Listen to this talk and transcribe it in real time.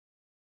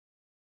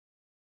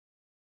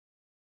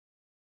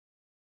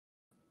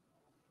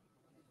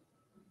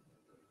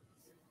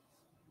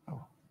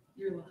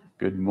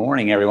Good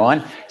morning,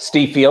 everyone.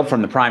 Steve Field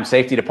from the Prime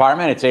Safety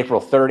Department. It's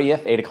April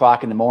 30th, 8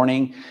 o'clock in the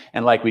morning.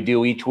 And like we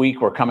do each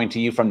week, we're coming to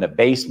you from the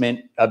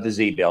basement of the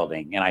Z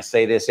Building. And I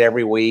say this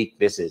every week,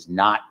 this is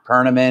not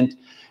permanent.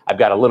 I've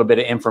got a little bit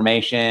of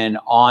information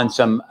on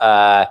some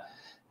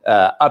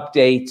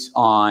updates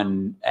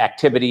on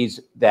activities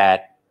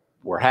that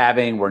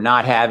we're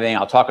not having.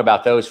 I'll talk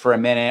about those for a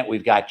minute.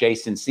 We've got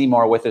Jason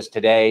Seymour with us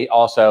today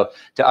also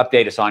to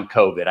update us on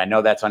COVID. I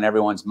know that's on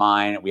everyone's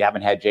mind. We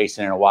haven't had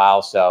Jason in a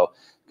while, so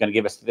going to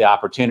give us the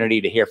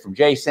opportunity to hear from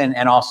Jason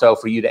and also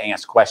for you to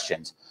ask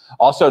questions.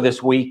 Also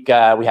this week,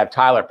 we have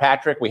Tyler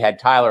Patrick. We had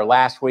Tyler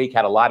last week,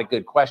 had a lot of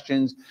good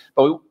questions,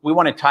 but we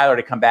wanted Tyler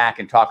to come back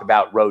and talk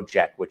about Road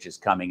Check, which is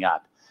coming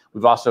up.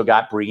 We've also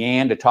got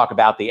Brianne to talk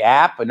about the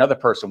app, another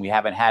person we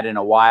haven't had in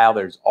a while.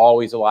 There's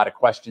always a lot of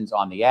questions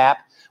on the app.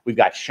 We've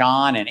got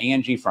Shaun and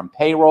Angie from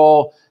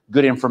Payroll,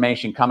 good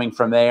information coming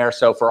from there.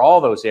 So for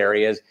all those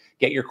areas,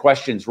 get your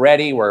questions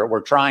ready.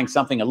 We're trying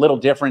something a little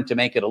different to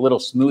make it a little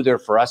smoother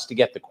for us to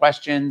get the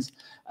questions.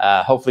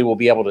 Hopefully we'll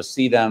be able to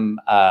see them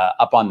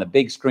up on the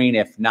big screen.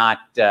 If not,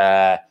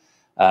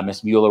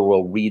 Ms. Mueller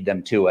will read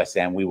them to us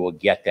and we will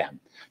get them.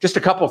 Just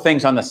a couple of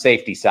things on the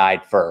safety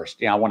side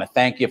first. I want to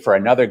thank you for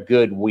another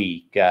good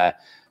week.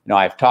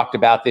 I've talked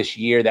about this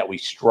year that we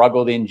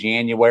struggled in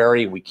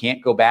January. We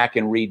can't go back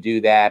and redo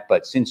that.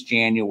 But since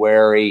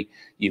January,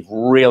 you've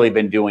really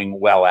been doing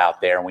well out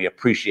there, and we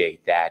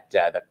appreciate that.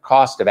 The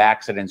cost of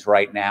accidents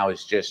right now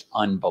is just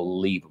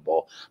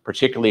unbelievable,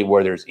 particularly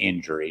where there's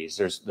injuries.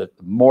 There's the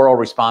moral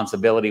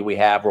responsibility we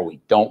have where we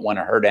don't want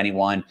to hurt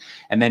anyone,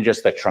 and then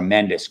just the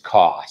tremendous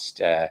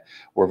cost.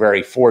 We're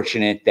very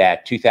fortunate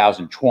that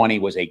 2020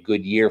 was a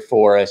good year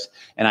for us,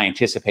 and I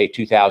anticipate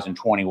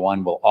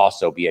 2021 will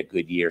also be a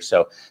good year.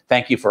 So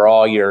thank you for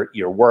all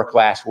your work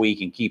last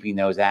week in keeping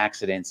those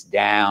accidents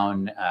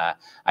down.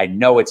 I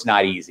know it's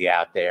not easy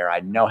out there.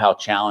 I know how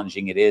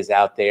challenging it is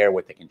out there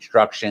with the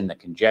construction, the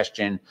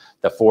congestion,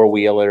 the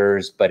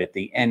four-wheelers, but at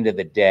the end of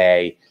the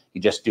day, you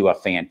just do a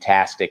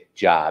fantastic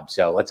job.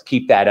 So let's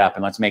keep that up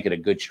and let's make it a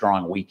good,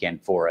 strong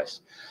weekend for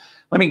us.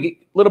 Let me get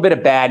a little bit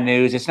of bad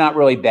news. It's not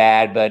really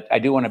bad, but I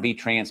do want to be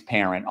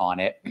transparent on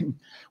it.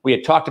 We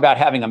had talked about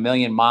having a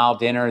million mile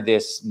dinner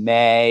this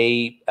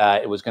May.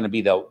 It was going to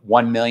be the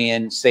 1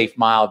 million safe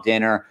mile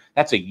dinner.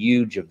 That's a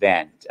huge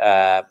event.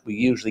 We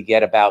usually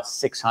get about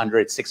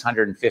 600,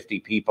 650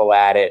 people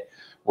at it.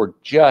 We're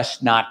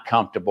just not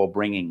comfortable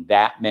bringing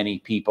that many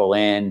people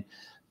in,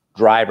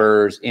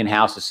 drivers,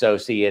 in-house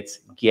associates,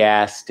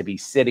 guests, to be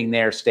sitting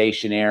there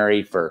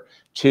stationary for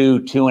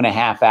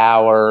 2.5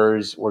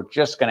 hours. We're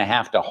just going to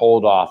have to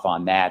hold off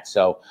on that.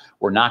 So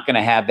we're not going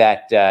to have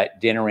that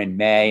dinner in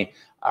May.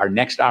 Our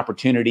next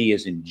opportunity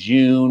is in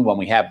June when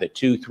we have the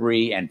 2,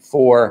 3, and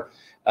 4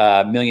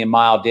 million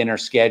mile dinner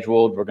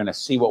scheduled. We're going to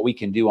see what we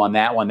can do on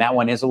that one. That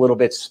one is a little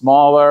bit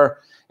smaller.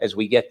 As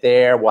we get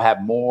there, we'll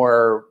have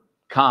more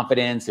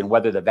confidence in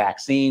whether the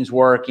vaccine's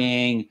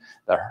working,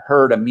 the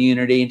herd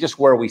immunity, and just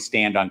where we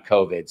stand on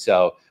COVID.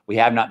 So we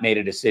have not made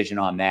a decision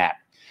on that.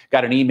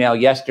 Got an email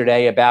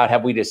yesterday about,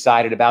 have we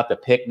decided about the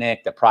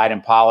picnic, the Pride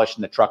and Polish,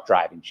 and the truck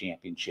driving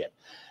championship?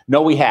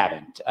 No, we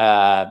haven't.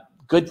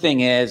 Good thing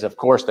is, of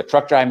course, the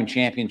truck driving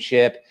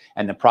championship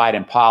and the Pride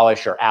and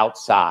Polish are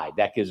outside.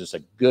 That gives us a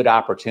good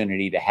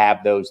opportunity to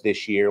have those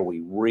this year.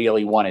 We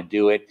really want to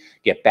do it,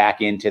 get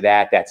back into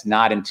that. That's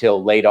not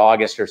until late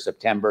August or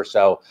September.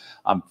 So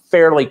I'm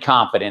fairly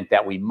confident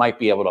that we might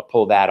be able to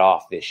pull that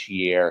off this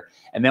year.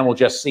 And then we'll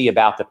just see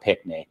about the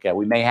picnic.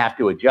 We may have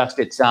to adjust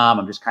it some.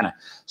 I'm just kind of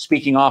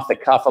speaking off the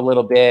cuff a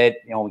little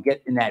bit. We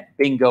get in that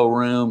bingo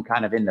room,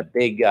 kind of in the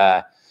big,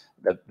 the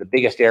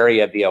biggest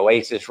area of the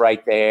Oasis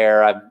right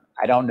there.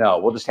 I don't know.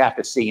 We'll just have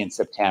to see in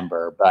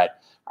September.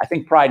 But I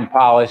think Pride and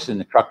Polish and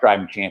the Truck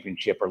Driving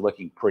Championship are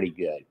looking pretty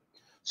good.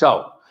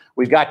 So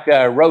we've got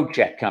Road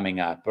Check coming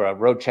up,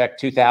 Road Check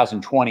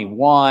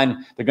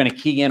 2021. They're going to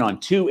key in on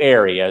 2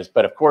 areas,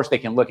 but of course they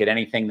can look at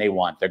anything they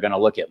want. They're going to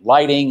look at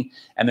lighting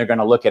and they're going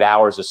to look at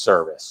hours of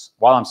service.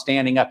 While I'm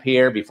standing up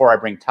here, before I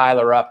bring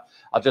Tyler up,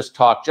 I'll just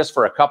talk just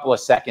for a couple of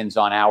seconds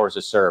on hours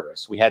of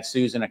service. We had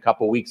Susan a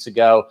couple weeks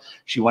ago.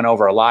 She went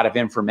over a lot of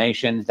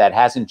information that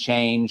hasn't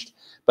changed.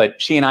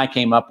 But she and I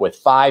came up with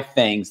 5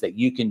 things that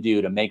you can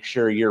do to make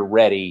sure you're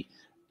ready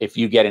if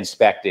you get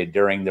inspected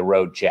during the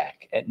road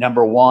check.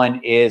 Number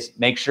 1 is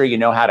make sure you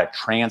know how to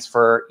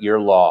transfer your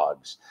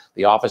logs.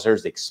 The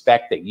officers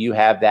expect that you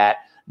have that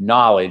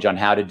knowledge on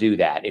how to do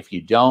that. If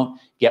you don't,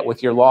 get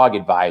with your log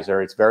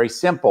advisor. It's very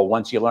simple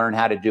once you learn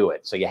how to do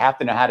it. So you have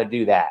to know how to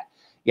do that.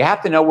 You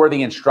have to know where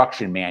the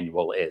instruction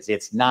manual is.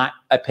 It's not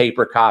a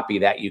paper copy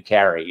that you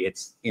carry.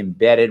 It's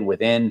embedded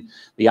within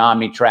the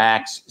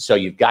OmniTrax. So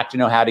you've got to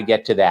know how to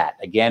get to that.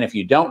 Again, if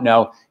you don't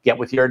know, get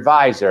with your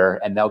advisor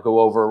and they'll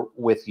go over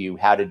with you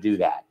how to do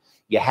that.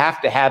 You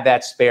have to have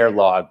that spare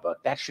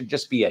logbook. That should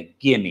just be a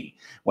gimme.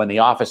 When the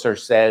officer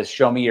says,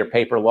 show me your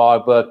paper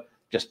logbook,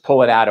 just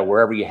pull it out of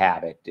wherever you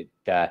have it.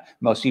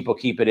 Most people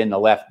keep it in the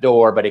left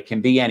door, but it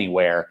can be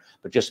anywhere.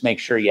 But just make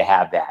sure you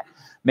have that.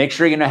 Make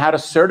sure you know how to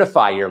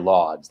certify your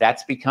logs.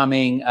 That's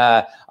becoming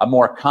a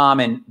more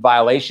common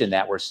violation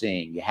that we're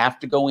seeing. You have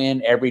to go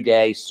in every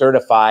day,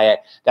 certify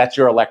it. That's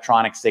your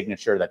electronic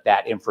signature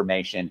that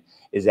information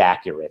is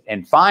accurate.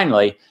 And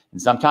finally,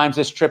 and sometimes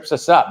this trips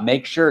us up,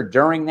 make sure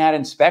during that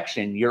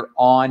inspection you're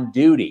on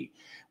duty.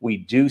 We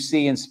do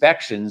see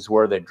inspections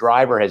where the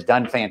driver has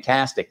done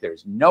fantastic.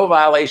 There's no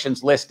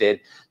violations listed.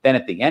 Then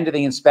at the end of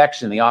the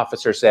inspection, the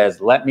officer says,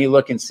 let me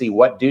look and see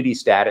what duty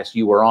status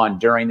you were on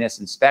during this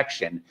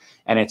inspection.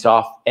 And it's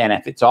off. And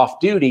if it's off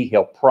duty,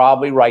 he'll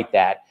probably write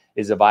that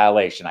as a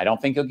violation. I don't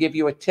think he'll give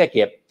you a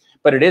ticket,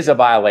 but it is a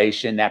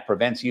violation that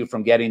prevents you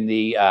from getting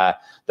the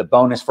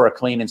bonus for a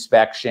clean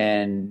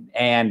inspection,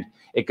 and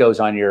it goes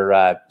on your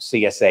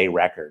CSA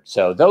record.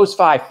 So those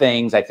 5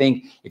 things, I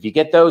think if you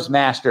get those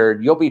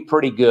mastered, you'll be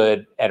pretty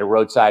good at a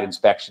roadside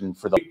inspection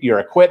for your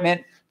equipment.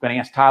 I'm going to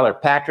ask Tyler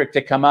Patrick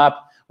to come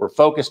up. We're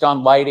focused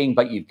on lighting,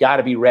 but you've got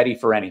to be ready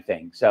for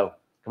anything. So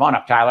come on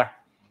up, Tyler.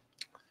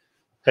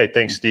 Hey,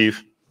 thanks,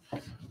 Steve.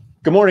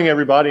 Good morning,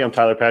 everybody. I'm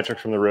Tyler Patrick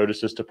from the Road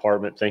Assist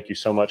Department. Thank you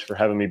so much for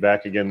having me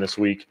back again this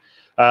week.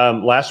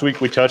 Last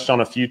week, we touched on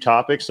a few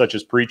topics such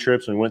as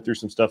pre-trips and went through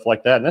some stuff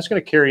like that. And that's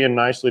going to carry in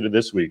nicely to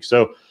this week.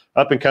 So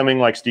up and coming,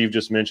 like Steve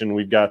just mentioned,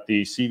 we've got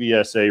the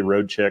CVSA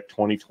Road Check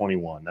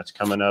 2021. That's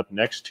coming up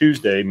next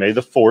Tuesday, May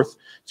the 4th.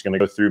 It's going to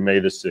go through May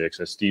the 6th.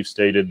 As Steve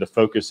stated, the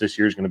focus this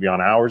year is going to be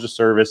on hours of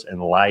service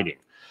and lighting.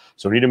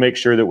 So we need to make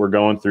sure that we're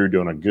going through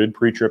doing a good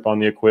pre-trip on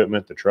the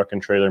equipment, the truck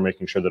and trailer,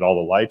 making sure that all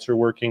the lights are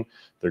working.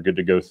 They're good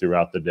to go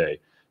throughout the day.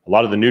 A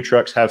lot of the new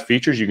trucks have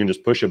features. You can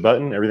just push a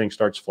button. Everything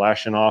starts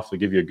flashing off. They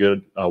give you a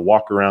good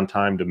walk around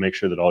time to make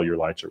sure that all your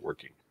lights are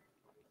working.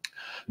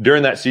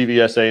 During that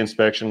CVSA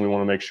inspection, we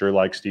want to make sure,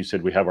 like Steve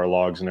said, we have our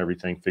logs and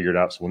everything figured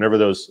out. So whenever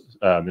those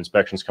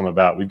inspections come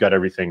about, we've got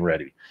everything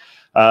ready.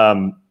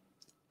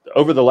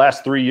 Over the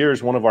last 3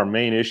 years, one of our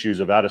main issues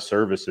of out of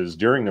services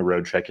during the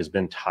road check has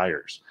been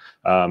tires.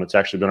 It's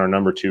actually been our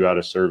 #2 out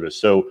of service.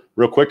 So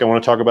real quick, I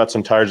want to talk about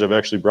some tires. I've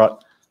actually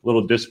brought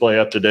little display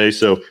up today.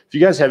 So if you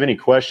guys have any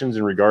questions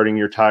in regarding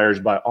your tires,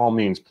 by all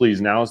means,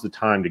 please, now is the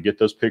time to get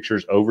those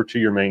pictures over to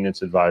your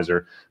maintenance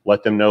advisor.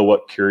 Let them know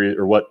what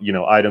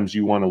items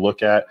you want to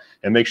look at,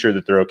 and make sure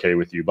that they're okay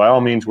with you. By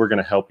all means, we're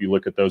going to help you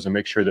look at those and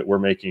make sure that we're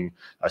making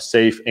a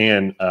safe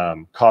and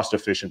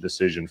cost-efficient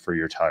decision for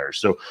your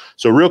tires.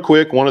 So real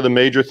quick, one of the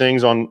major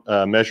things on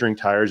measuring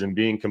tires and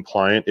being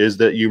compliant is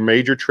that your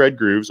major tread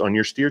grooves on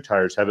your steer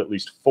tires have at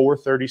least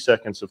 430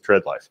 seconds of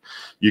tread life.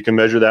 You can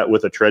measure that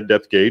with a tread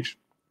depth gauge.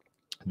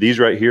 These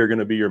right here are going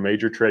to be your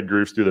major tread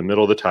grooves through the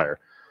middle of the tire.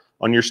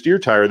 On your steer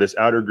tire, this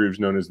outer groove is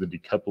known as the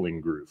decoupling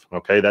groove.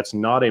 Okay, that's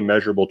not a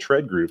measurable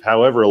tread groove.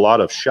 However, a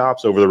lot of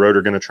shops over the road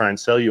are going to try and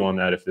sell you on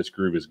that if this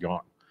groove is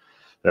gone.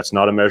 That's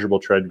not a measurable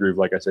tread groove.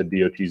 Like I said,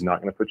 DOT is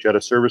not going to put you out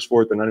of service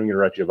for it. They're not even going to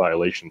write you a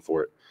violation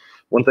for it.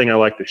 One thing I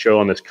like to show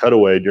on this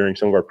cutaway during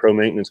some of our pro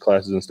maintenance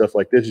classes and stuff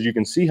like this is you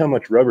can see how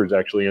much rubber is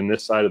actually in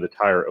this side of the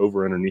tire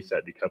over underneath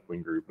that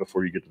decoupling groove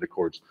before you get to the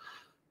cords.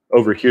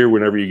 Over here,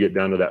 whenever you get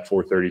down to that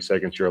 430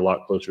 seconds, you're a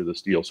lot closer to the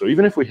steel. So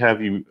even if we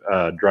have you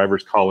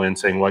drivers call in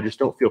saying, well, I just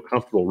don't feel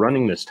comfortable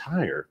running this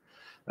tire,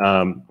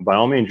 by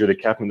all means, you're the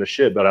captain of the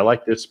ship. But I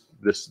like this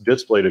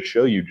display to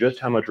show you just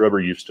how much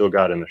rubber you've still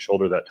got in the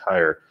shoulder of that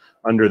tire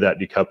under that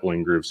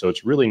decoupling groove. So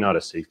it's really not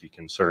a safety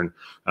concern.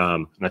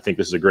 And I think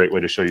this is a great way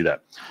to show you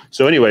that.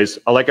 So anyways,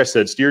 like I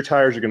said, steer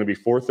tires are going to be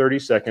 430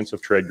 seconds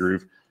of tread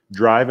groove.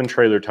 Drive and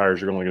trailer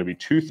tires are only going to be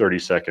 230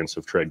 seconds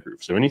of tread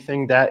groove. So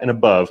anything that and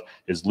above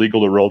is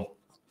legal to roll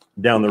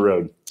down the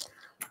road.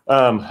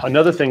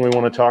 Another thing we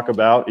want to talk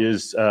about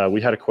is we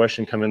had a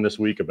question come in this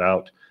week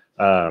about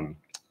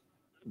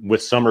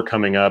with summer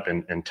coming up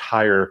and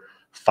tire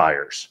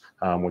fires,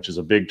 which is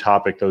a big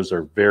topic. Those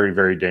are very,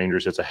 very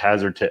dangerous. It's a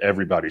hazard to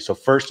everybody. So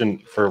first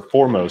and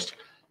foremost,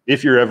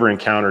 if you're ever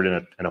encountered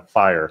in a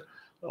fire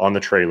on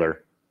the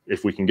trailer,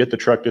 if we can get the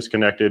truck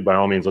disconnected, by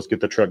all means, let's get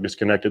the truck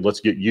disconnected.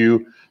 Let's get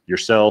you,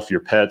 yourself,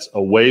 your pets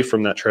away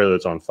from that trailer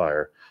that's on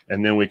fire.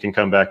 And then we can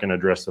come back and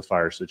address the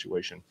fire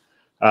situation.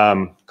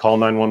 Call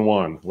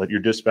 911, let your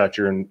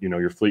dispatcher and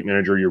your fleet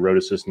manager, your road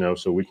assist know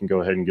so we can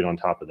go ahead and get on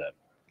top of that.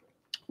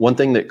 One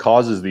thing that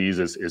causes these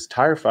is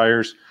tire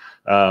fires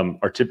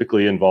are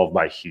typically involved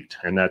by heat,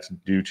 and that's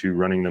due to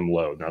running them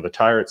low. Now, the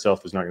tire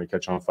itself is not going to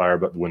catch on fire,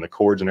 but when the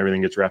cords and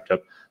everything gets wrapped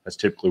up, that's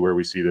typically where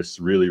we see this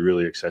really,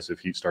 really excessive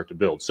heat start to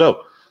build.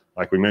 So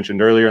like we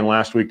mentioned earlier and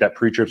last week, that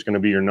pre-trip is going to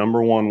be your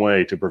 #1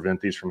 way to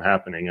prevent these from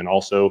happening. And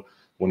also,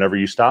 whenever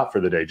you stop for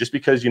the day, just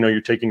because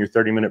you're taking your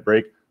 30-minute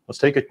break, let's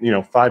take it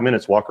 5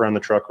 minutes, walk around the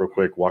truck real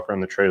quick, walk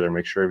around the trailer,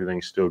 make sure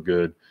everything's still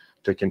good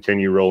to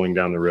continue rolling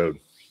down the road.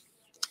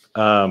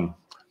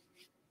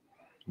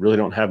 Really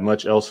don't have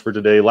much else for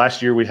today.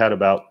 Last year we had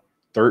about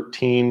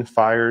 13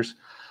 fires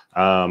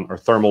or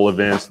thermal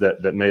events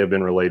that may have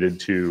been related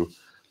to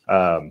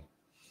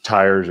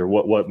tires or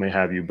what may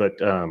have you, but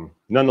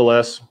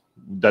nonetheless,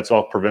 that's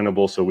all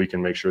preventable, so we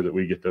can make sure that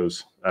we get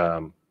those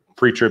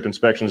pre-trip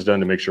inspections done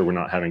to make sure we're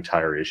not having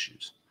tire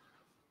issues.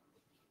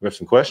 We have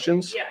some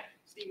questions? Yeah.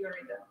 Do you want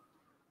to read that?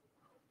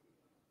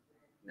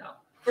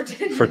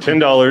 No. For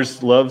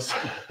 $10, Loves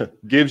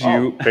gives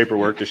you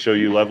paperwork to show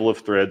you level of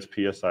threads,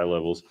 PSI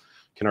levels.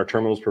 Can our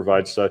terminals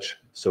provide such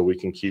so we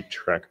can keep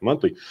track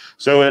monthly?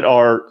 So at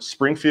our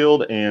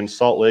Springfield and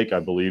Salt Lake, I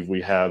believe we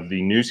have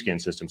the new scan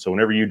system. So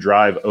whenever you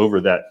drive over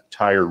that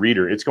tire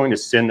reader, it's going to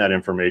send that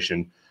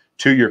information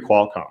to your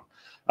Qualcomm.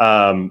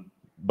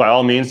 By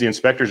all means, the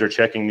inspectors are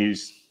checking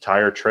these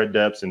tire tread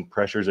depths and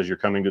pressures as you're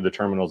coming to the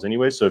terminals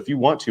anyway. So if you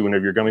want to,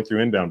 whenever you're going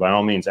through inbound, by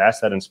all means,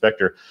 ask that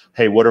inspector,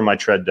 hey, what are my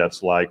tread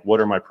depths like? What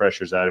are my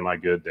pressures at? Am I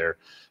good there?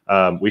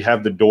 We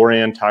have the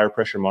Doran tire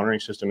pressure monitoring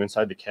system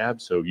inside the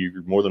cab, so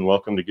you're more than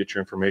welcome to get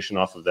your information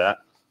off of that.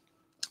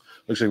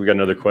 Looks like we got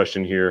another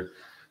question here.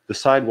 The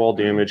sidewall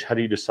damage, how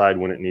do you decide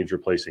when it needs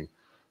replacing?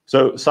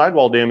 So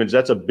sidewall damage,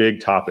 that's a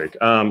big topic.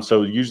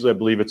 So usually I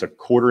believe it's a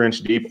 1/4 inch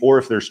deep, or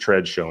if there's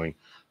tread showing.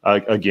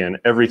 Again,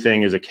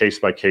 everything is a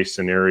case-by-case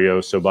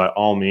scenario. So by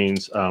all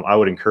means, I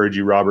would encourage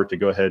you, Robert, to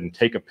go ahead and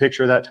take a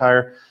picture of that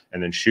tire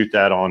and then shoot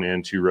that on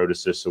into Road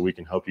Assist so we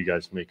can help you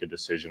guys make a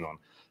decision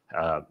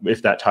on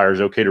if that tire is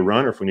okay to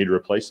run or if we need to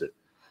replace it.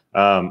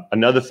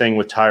 Another thing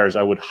with tires,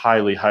 I would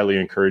highly, highly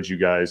encourage you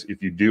guys,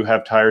 if you do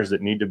have tires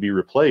that need to be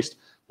replaced,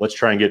 let's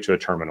try and get to a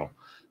terminal.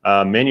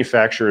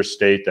 Manufacturers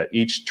state that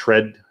each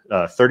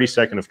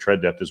 30-second of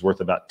tread depth is worth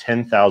about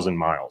 10,000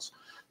 miles.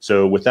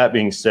 So with that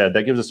being said,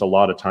 that gives us a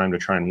lot of time to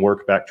try and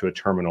work back to a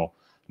terminal.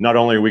 Not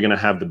only are we going to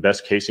have the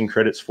best casing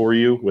credits for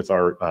you with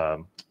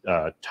our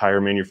tire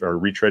manufacturer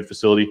retread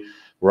facility,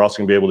 we're also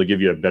going to be able to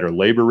give you a better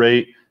labor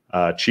rate,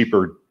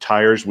 cheaper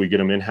tires. We get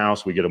them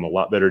in-house. We get them a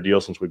lot better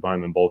deal since we buy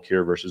them in bulk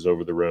here versus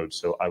over the road.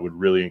 So I would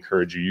really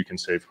encourage you. You can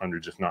save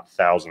hundreds, if not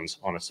thousands,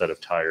 on a set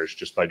of tires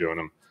just by doing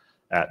them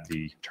at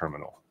the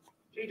terminal.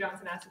 Jay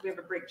Johnson asked if we have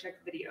a brake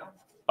check video.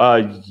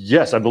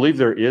 Yes, I believe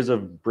there is a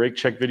brake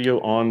check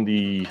video on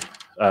the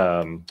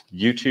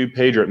YouTube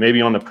page, or maybe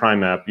on the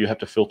Prime app. You have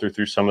to filter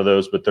through some of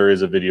those, but there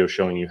is a video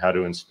showing you how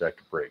to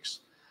inspect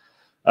brakes.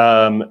 There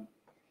are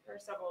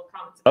several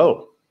comments.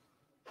 Oh,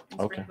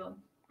 okay.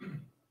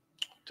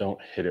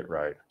 Don't hit it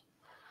right.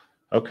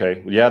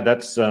 Okay, yeah,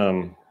 that's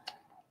I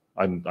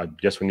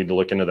guess we need to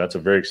look into that. That's a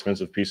very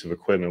expensive piece of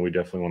equipment. We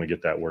definitely want to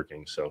get that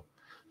working. So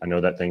I know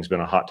that thing's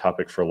been a hot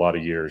topic for a lot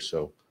of years. So.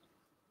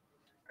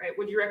 All right,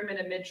 would you recommend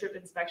a mid-trip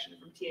inspection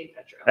from TA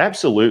Petro?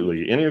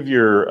 Absolutely. Any of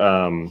your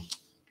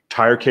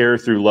tire care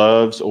through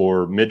Loves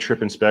or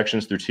mid-trip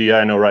inspections through TI.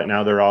 I know right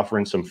now they're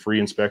offering some free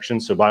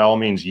inspections. So by all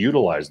means,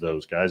 utilize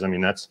those, guys. I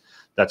mean, that's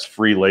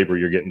free labor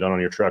you're getting done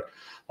on your truck.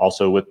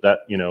 Also with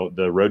that, you know,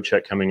 the road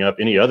check coming up,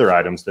 any other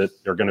items that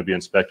are going to be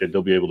inspected,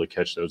 they'll be able to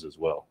catch those as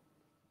well.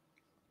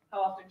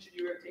 How often should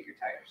you rotate your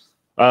tires?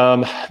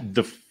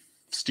 The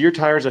steer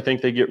tires, I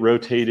think they get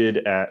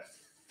rotated at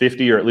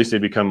 50, or at least they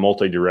become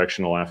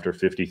multi-directional after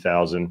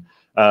 50,000.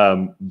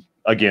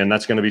 Again,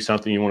 that's going to be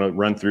something you want to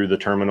run through the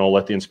terminal,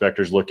 let the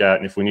inspectors look at,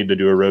 and if we need to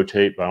do a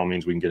rotate, by all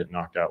means, we can get it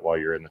knocked out while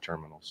you're in the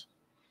terminals.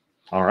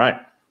 All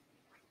right.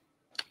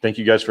 Thank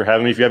you guys for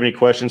having me. If you have any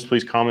questions,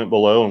 please comment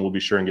below, and we'll be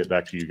sure and get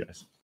back to you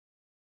guys.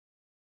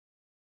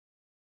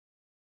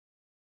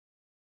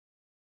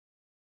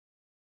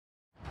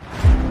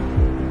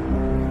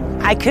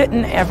 I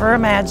couldn't ever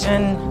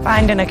imagine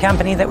finding a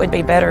company that would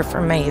be better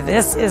for me.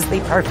 This is the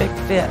perfect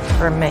fit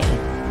for me.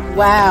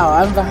 Wow,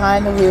 I'm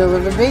behind the wheel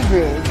of a big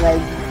rig.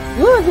 Like,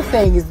 ooh, the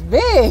thing is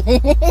big.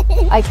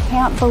 I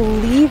can't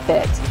believe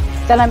it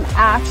that I'm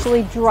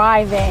actually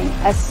driving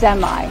a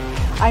semi.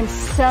 I'm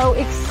so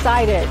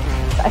excited.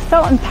 I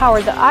felt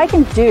empowered that I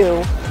can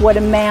do what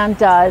a man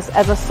does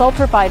as a sole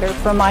provider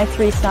for my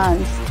 3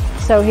 sons.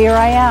 So here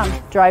I am,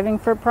 driving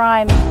for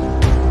Prime.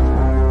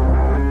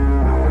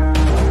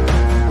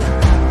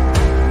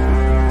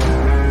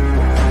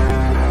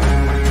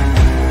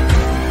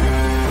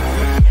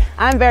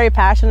 I'm very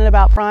passionate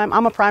about Prime.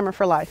 I'm a primer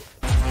for life.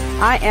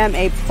 I am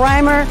a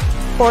primer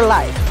for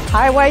life.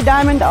 Highway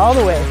diamond all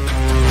the way.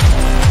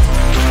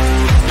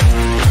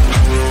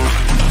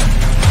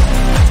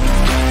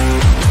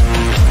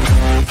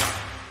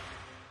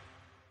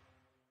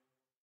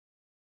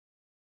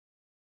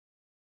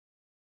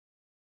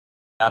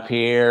 Up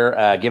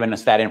here, giving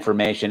us that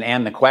information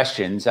and the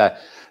questions.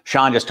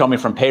 Shaun just told me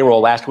from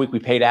payroll last week we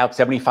paid out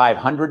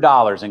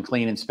 $7,500 in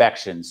clean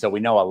inspections. So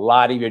we know a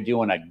lot of you are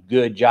doing a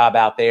good job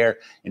out there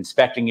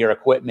inspecting your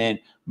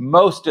equipment.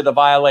 Most of the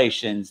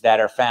violations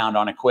that are found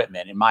on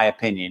equipment, in my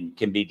opinion,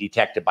 can be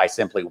detected by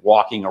simply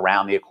walking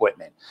around the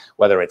equipment.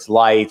 Whether it's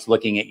lights,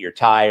 looking at your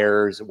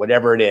tires,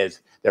 whatever it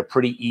is, they're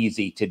pretty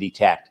easy to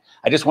detect.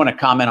 I just want to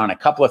comment on a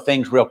couple of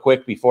things real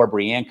quick before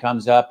Brianne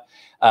comes up.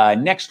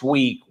 Next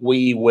week,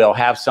 we will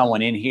have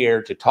someone in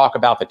here to talk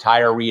about the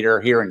tire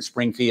reader here in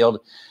Springfield.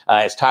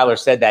 As Tyler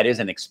said, that is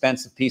an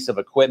expensive piece of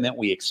equipment.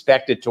 We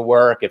expect it to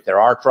work. If there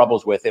are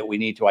troubles with it, we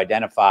need to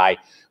identify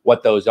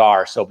what those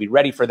are. So be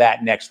ready for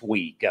that next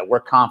week. We're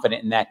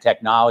confident in that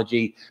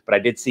technology, but I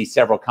did see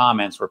several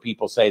comments where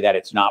people say that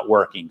it's not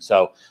working.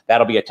 So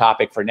that'll be a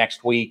topic for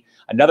next week.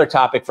 Another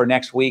topic for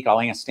next week, I'll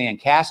ask Stan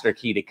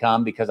Casterkey to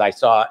come because I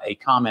saw a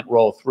comment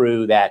roll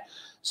through that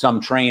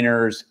some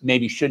trainers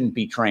maybe shouldn't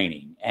be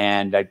training.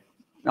 And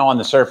on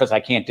the surface, I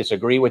can't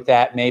disagree with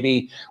that.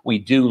 Maybe we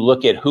do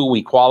look at who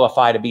we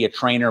qualify to be a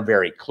trainer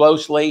very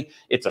closely.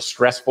 It's a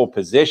stressful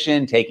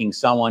position, taking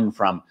someone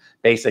from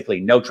basically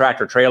no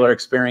tractor trailer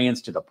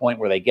experience to the point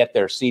where they get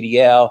their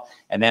CDL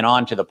and then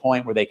on to the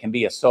point where they can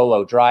be a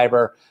solo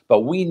driver.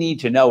 But we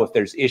need to know if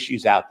there's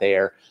issues out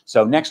there.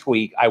 So next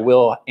week, I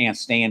will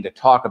ask Stan to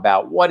talk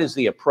about what is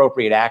the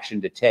appropriate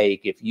action to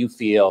take if you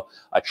feel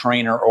a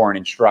trainer or an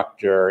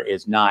instructor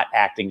is not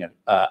acting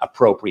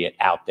appropriate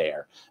out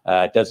there.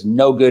 It does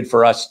no good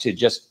for us to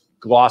just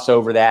gloss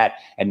over that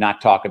and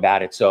not talk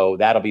about it. So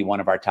that'll be one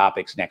of our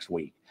topics next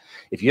week.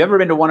 If you've ever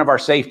been to one of our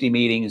safety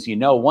meetings, you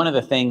know one of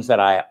the things that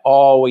I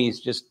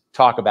always just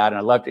talk about and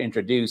I love to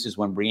introduce is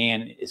when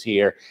Brianne is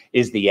here,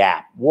 is the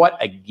app. What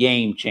a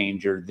game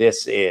changer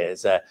this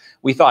is.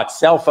 We thought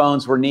cell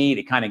phones were neat.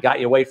 It kind of got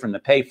you away from the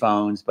pay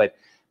phones, but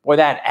boy,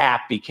 that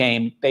app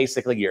became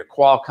basically your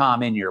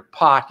Qualcomm in your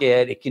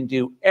pocket. It can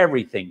do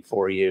everything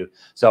for you.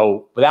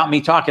 So without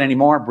me talking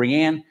anymore,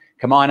 Brianne,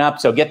 come on up.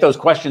 So get those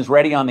questions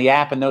ready on the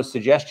app and those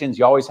suggestions.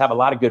 You always have a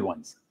lot of good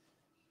ones.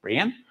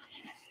 Brianne?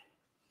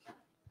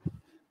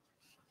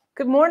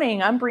 Good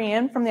morning. I'm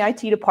Brianne from the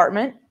IT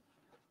department.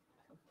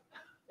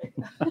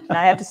 And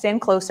I have to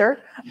stand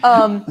closer.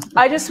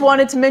 I just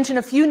wanted to mention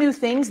a few new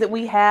things that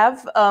we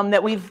have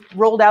that we've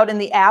rolled out in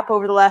the app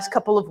over the last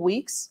couple of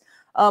weeks.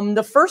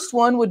 The first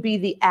one would be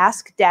the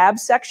Ask Dab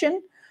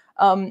section.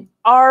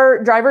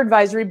 Our driver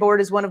advisory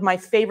board is one of my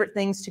favorite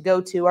things to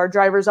go to. Our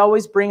drivers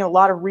always bring a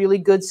lot of really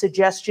good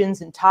suggestions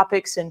and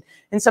topics, and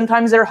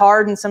sometimes they're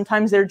hard and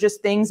sometimes they're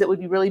just things that would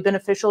be really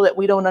beneficial that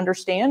we don't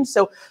understand.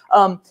 So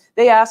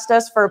they asked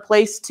us for a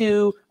place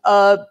to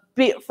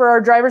for our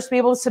drivers to be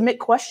able to submit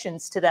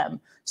questions to them.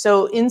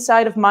 So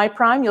inside of My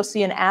Prime, you'll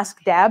see an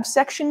Ask Dab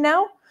section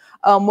now.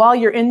 While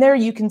you're in there,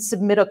 you can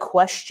submit a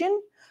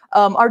question.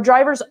 Our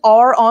drivers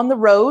are on the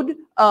road.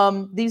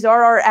 These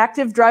are our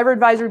active driver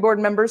advisory board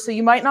members, so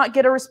you might not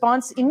get a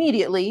response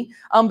immediately,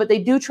 but they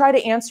do try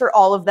to answer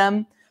all of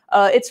them.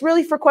 It's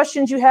really for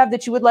questions you have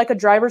that you would like a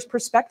driver's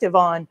perspective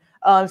on.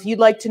 If you'd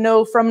like to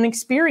know from an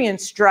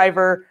experienced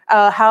driver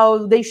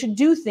how they should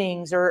do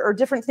things, or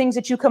different things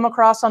that you come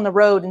across on the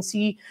road and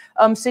see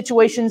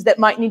situations that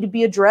might need to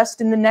be addressed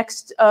in the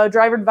next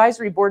driver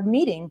advisory board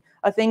meeting,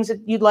 things that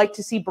you'd like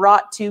to see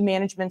brought to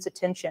management's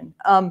attention.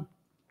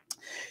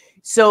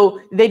 So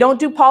they don't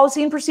do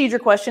policy and procedure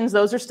questions.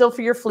 Those are still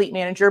for your fleet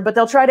manager, but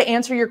they'll try to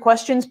answer your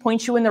questions,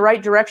 point you in the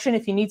right direction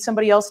if you need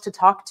somebody else to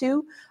talk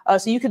to.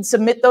 So you can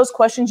submit those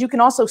questions. You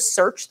can also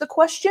search the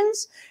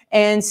questions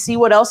and see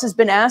what else has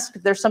been asked.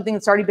 If there's something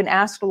that's already been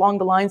asked along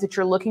the lines that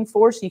you're looking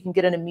for, so you can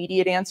get an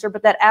immediate answer.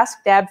 But that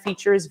Ask Dab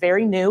feature is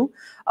very new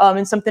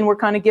and something we're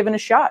kind of giving a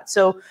shot.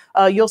 So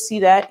you'll see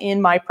that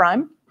in My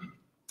Prime.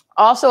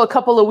 Also, a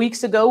couple of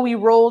weeks ago, we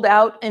rolled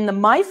out in the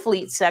My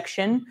Fleet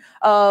section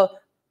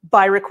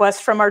by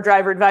request from our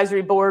driver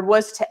advisory board,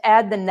 was to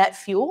add the net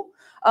fuel.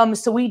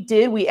 So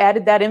we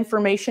added that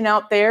information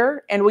out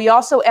there, and we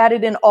also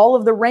added in all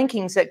of the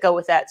rankings that go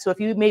with that. So if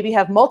you maybe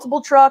have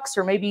multiple trucks,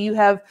 or maybe you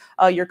have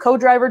your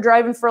co-driver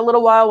driving for a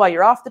little while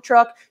you're off the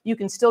truck, you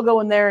can still go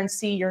in there and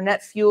see your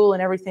net fuel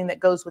and everything that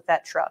goes with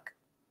that truck.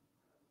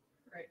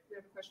 All right, we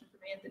have a question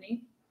from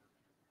Anthony.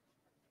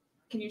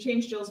 Can you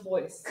change Jill's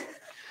voice?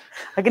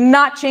 I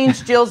cannot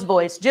change Jill's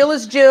voice. Jill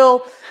is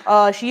Jill.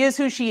 She is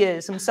who she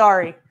is. I'm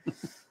sorry.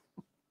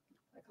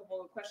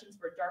 Questions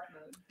for dark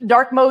mode.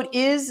 Dark mode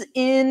is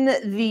in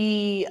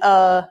the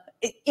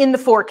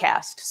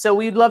forecast. So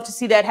we'd love to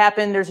see that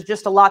happen. There's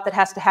just a lot that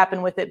has to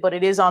happen with it, but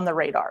it is on the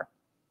radar.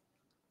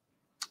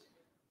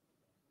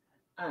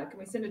 Can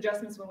we send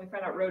adjustments when we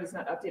find out road is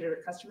not updated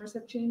or customers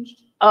have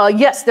changed?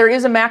 Yes, there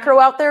is a macro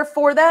out there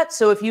for that.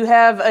 So if you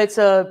have, it's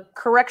a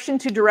correction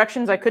to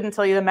directions. I couldn't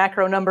tell you the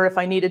macro number if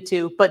I needed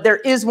to, but there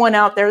is one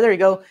out there. There you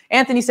go.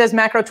 Anthony says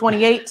macro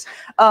 28.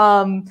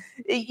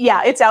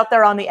 Yeah, it's out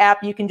there on the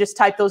app. You can just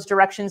type those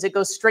directions. It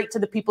goes straight to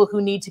the people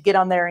who need to get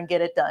on there and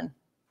get it done.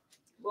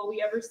 Will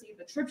we ever see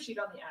the trip sheet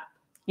on the app?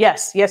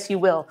 Yes, yes, you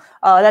will.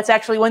 That's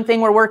actually one thing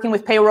we're working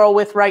with payroll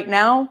with right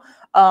now.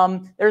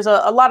 There's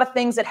a lot of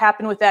things that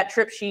happen with that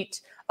trip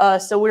sheet.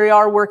 So we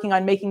are working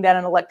on making that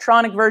an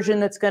electronic version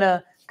that's going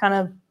to kind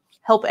of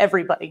help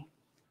everybody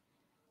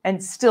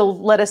and still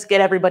let us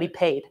get everybody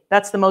paid.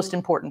 That's the most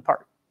important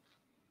part.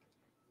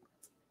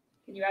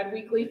 Can you add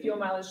weekly fuel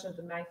mileage to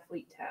the My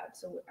Fleet tab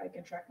so I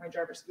can track my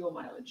driver's fuel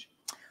mileage?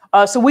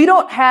 So we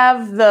don't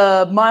have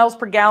the miles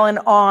per gallon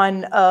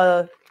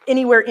on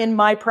anywhere in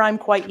My Prime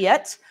quite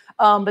yet.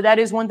 But that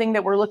is one thing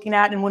that we're looking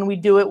at. And when we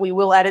do it, we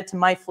will add it to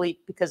My Fleet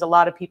because a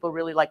lot of people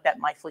really like that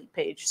My Fleet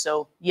page.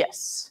 So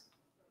yes,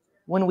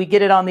 when we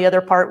get it on the other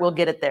part, we'll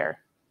get it there.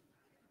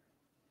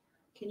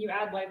 Can you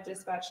add live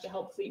dispatch to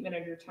help fleet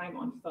manager time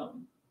on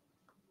phone?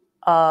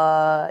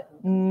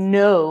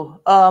 No.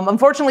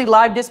 Unfortunately,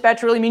 live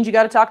dispatch really means you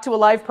got to talk to a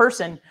live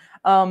person.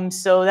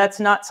 So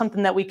that's not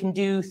something that we can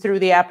do through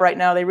the app right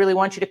now. They really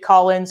want you to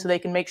call in so they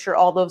can make sure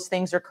all those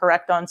things are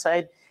correct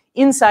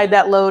inside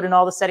that load and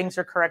all the settings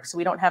are correct, so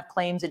we don't have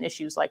claims and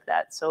issues like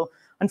that. So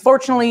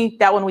unfortunately,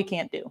 that one we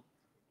can't do.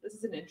 This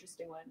is an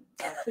interesting one.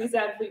 Please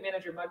add fleet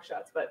manager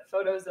mugshots, but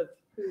photos of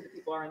who the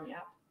people are in the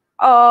app.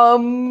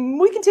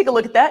 We can take a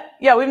look at that.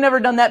 Yeah, we've never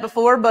done that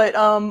before, but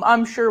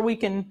I'm sure we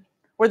can.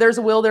 Where there's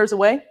a will, there's a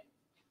way.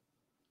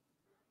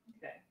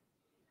 Okay.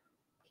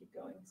 Keep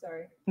going.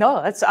 Sorry.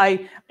 No, that's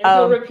And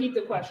he'll repeat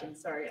the question.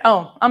 Sorry.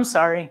 Oh, I'm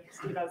sorry.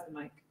 Steve has the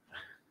mic.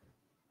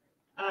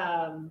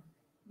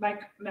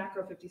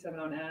 Macro 57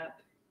 on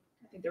app.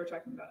 I think they were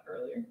talking about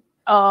earlier.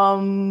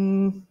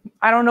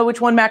 I don't know which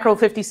one Macro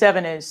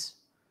 57 is.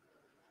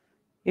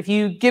 If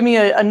you give me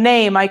a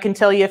name, I can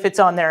tell you if it's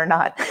on there or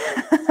not.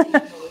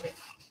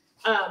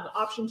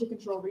 Option to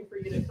control reefer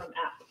unit from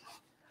app.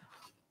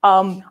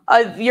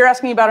 You're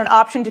asking about an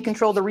option to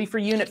control the reefer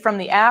unit from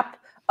the app.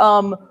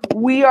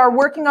 We are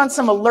working on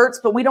some alerts,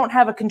 but we don't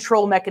have a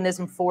control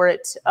mechanism for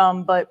it.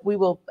 But we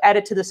will add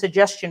it to the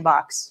suggestion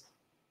box.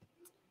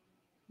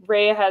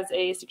 Ray has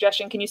a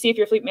suggestion. Can you see if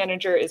your fleet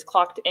manager is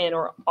clocked in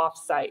or off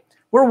site?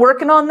 We're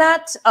working on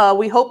that.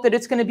 We hope that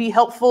it's going to be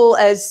helpful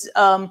as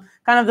kind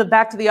of the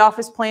back to the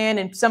office plan.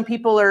 And some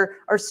people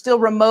are still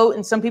remote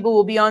and some people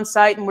will be on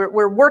site. And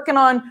we're working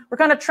on, we're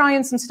kind of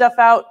trying some stuff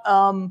out,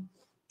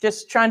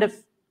 just trying to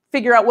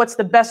figure out what's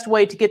the best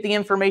way to get the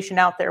information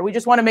out there. We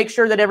just want to make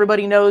sure that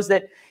everybody knows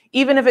that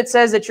even if it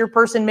says that your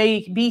person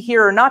may be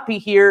here or not be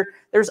here,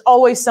 there's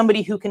always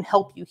somebody who can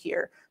help you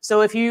here. So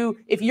if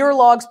your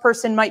logs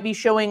person might be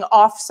showing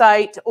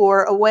off-site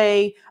or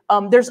away,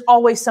 there's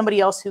always somebody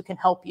else who can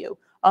help you.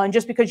 And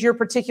just because your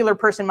particular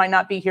person might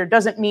not be here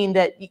doesn't mean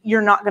that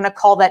you're not going to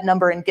call that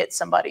number and get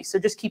somebody. So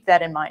just keep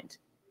that in mind.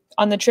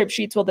 On the trip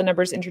sheets, will the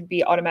numbers entered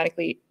be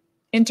automatically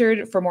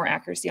entered for more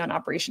accuracy on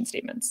operation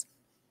statements?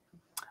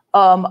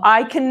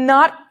 I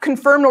cannot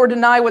confirm nor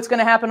deny what's going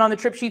to happen on the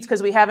trip sheets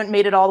because we haven't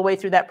made it all the way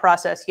through that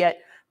process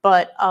yet.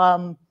 But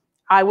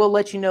I will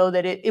let you know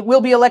that it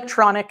will be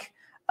electronic.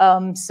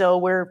 So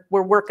we're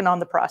working on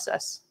the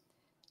process.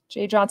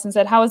 Jay Johnson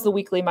said, how is the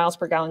weekly miles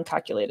per gallon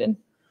calculated?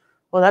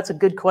 Well, that's a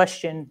good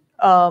question.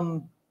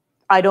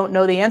 I don't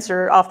know the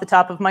answer off the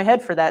top of my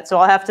head for that. So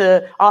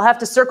I'll have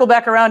to circle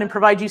back around and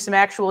provide you some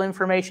actual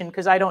information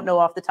because I don't know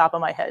off the top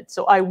of my head.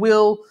 So I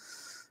will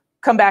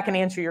come back and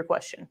answer your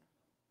question.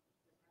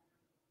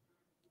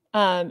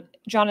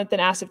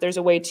 Jonathan asked if there's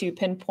a way to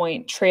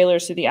pinpoint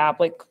trailers to the app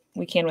like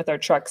we can with our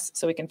trucks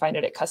so we can find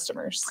it at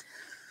customers.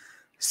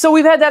 So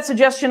we've had that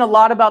suggestion a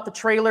lot about the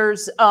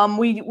trailers.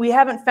 We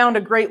haven't found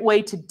a great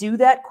way to do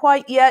that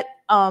quite yet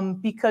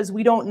because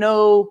we don't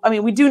know. I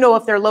mean, we do know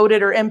if they're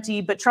loaded or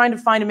empty, but trying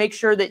to make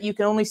sure that you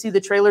can only see the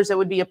trailers that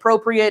would be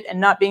appropriate and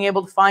not being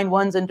able to find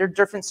ones under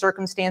different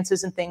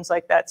circumstances and things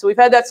like that. So we've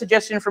had that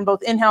suggestion from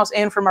both in-house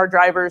and from our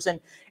drivers, and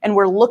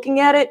we're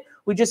looking at it.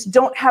 We just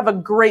don't have a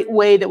great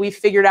way that we've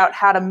figured out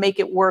how to make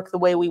it work the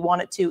way we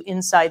want it to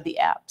inside the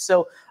app.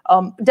 So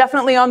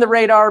definitely on the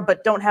radar,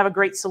 but don't have a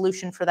great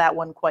solution for that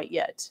one quite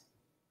yet.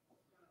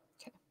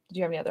 Okay. Do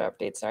you have any other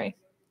updates? Sorry.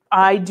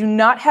 I do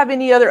not have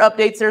any other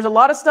updates. There's a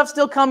lot of stuff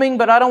still coming,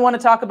 but I don't want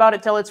to talk about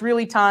it till it's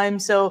really time.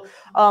 So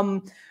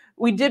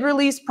we did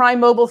release Prime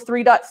Mobile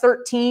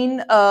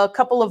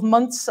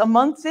 3.13 a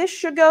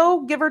month-ish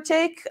ago, give or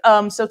take.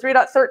 So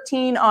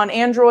 3.13 on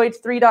Android,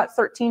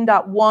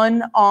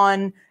 3.13.1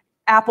 on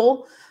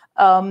Apple.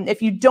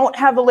 If you don't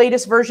have the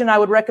latest version, I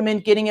would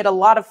recommend getting it. A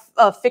lot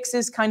of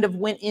fixes kind of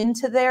went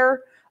into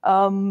there.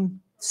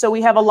 So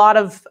we have a lot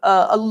of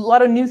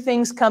new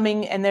things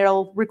coming, and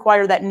they'll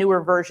require that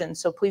newer version.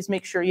 So please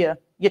make sure you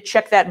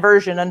check that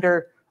version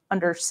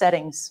under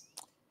settings.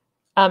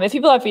 If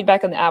people have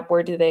feedback on the app,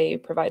 where do they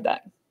provide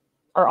that?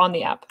 Or on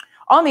the app?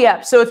 On the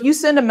app. So if you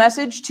send a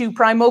message to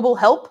Prime Mobile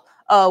Help,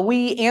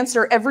 we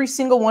answer every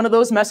single one of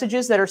those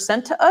messages that are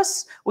sent to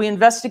us. We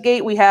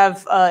investigate. We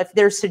have, if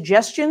there's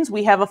suggestions,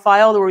 we have a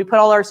file where we put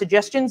all our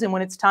suggestions. And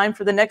when it's time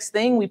for the next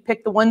thing, we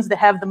pick the ones that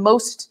have the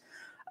most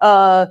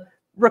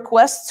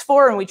requests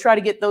for, and we try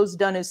to get those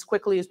done as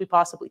quickly as we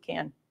possibly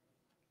can.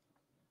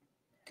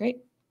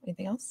 Great.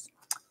 Anything else?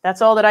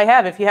 That's all that I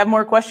have. If you have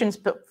more questions,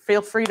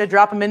 feel free to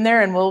drop them in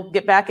there and we'll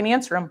get back and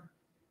answer them.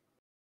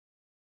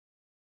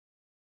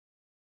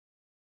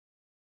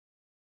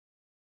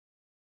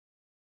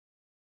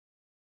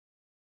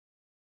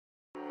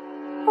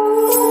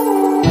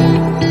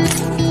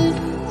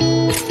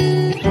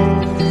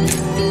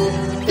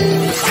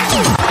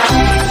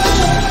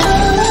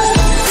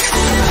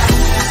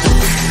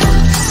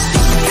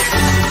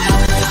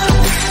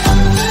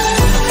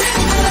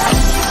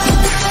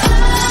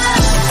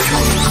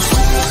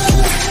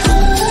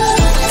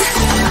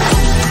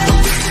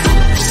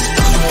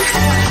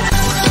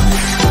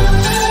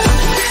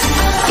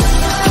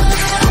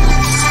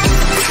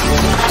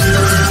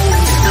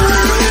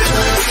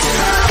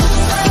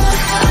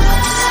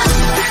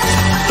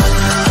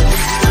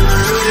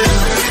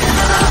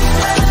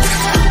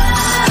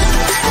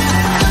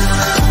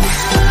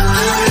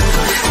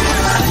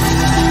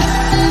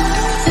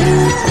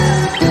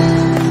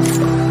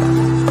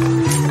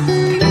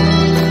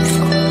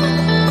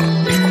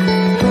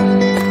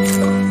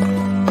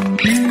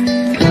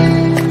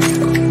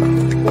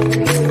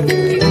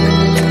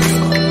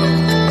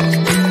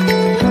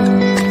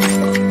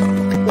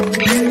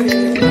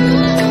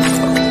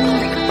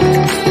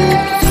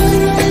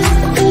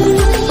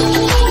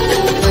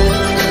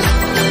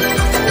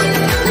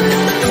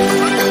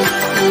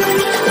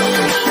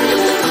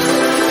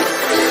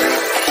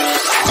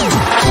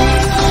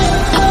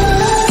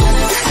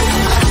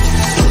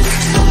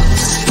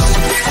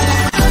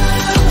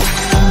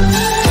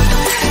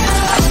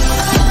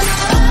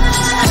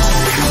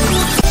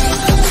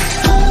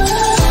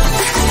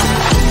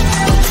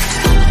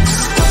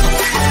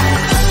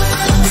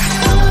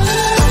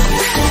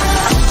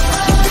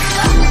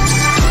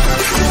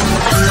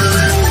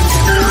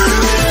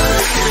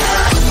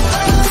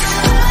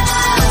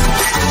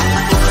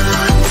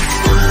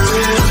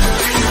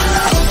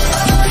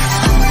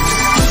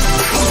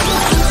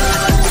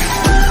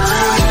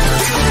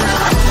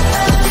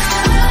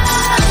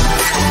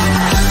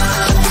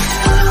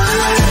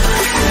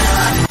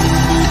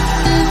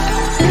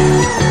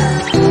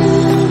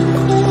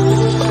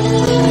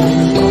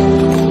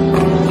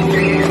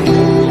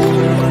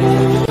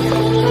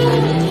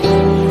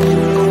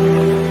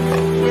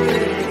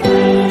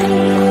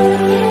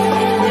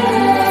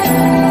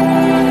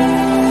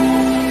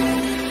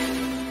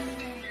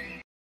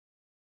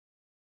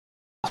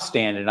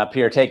 standing up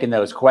here taking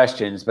those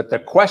questions, but the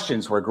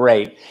questions were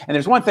great. And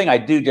there's one thing I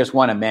do just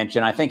want to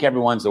mention. I think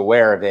everyone's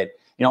aware of it.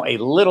 You know, a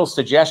little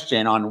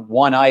suggestion on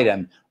one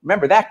item.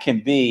 Remember, that can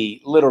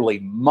be literally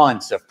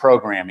months of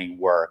programming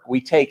work.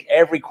 We take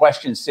every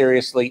question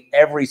seriously,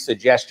 every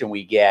suggestion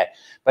we get,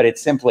 but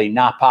it's simply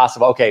not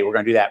possible. Okay, we're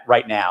going to do that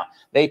right now.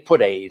 They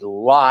put a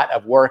lot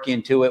of work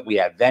into it. We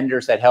have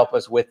vendors that help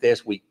us with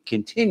this. We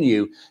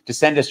continue to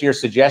send us your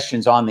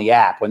suggestions on the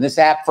app. When this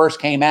app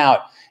first came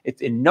out, it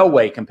in no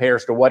way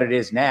compares to what it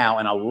is now.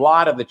 And a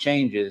lot of the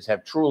changes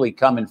have truly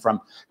come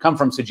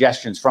from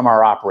suggestions from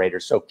our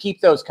operators. So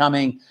keep those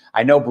coming.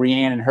 I know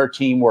Brianne and her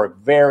team work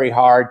very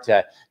hard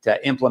to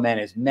implement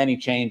as many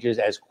changes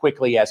as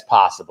quickly as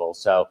possible.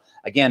 So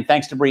again,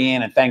 thanks to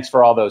Brianne and thanks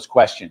for all those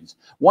questions.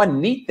 One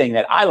neat thing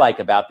that I like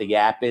about the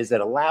app is it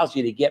allows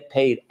you to get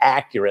paid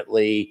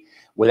accurately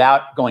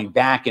without going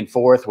back and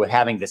forth with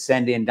having to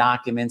send in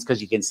documents,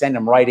 because you can send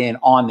them right in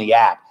on the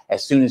app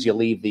as soon as you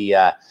leave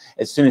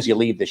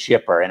the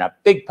shipper. And a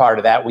big part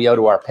of that we owe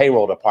to our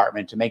payroll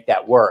department to make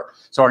that work.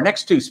 So our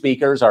next two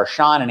speakers are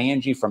Shaun and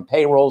Angie from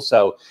payroll.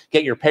 So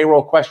get your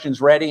payroll questions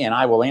ready and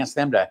I will ask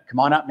them to come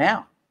on up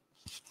now.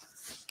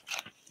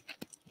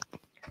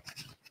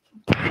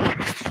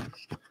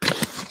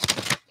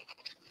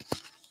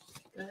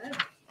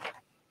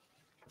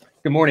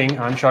 Good morning.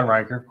 I'm Shaun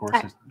Ryker, of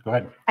course. Go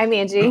ahead. I'm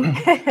Angie.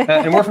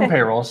 And we're from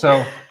payroll.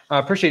 So I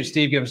appreciate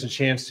Steve giving us a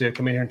chance to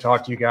come in here and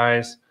talk to you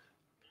guys.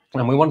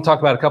 And we want to talk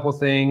about a couple of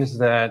things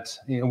that,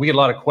 you know, we get a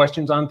lot of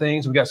questions on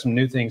things. We got some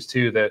new things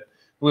too that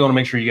we want to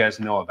make sure you guys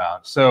know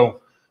about.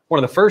 So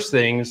one of the first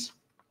things,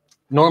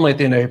 normally at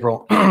the end of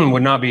April,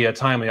 would not be a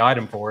timely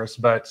item for us,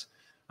 but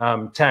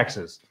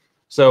taxes.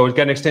 So we've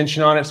got an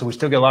extension on it. So we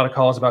still get a lot of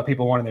calls about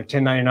people wanting their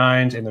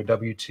 1099s and their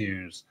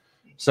W-2s.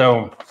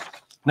 So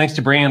thanks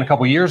to Brianne a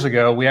couple years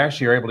ago, we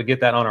actually are able to get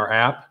that on our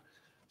app.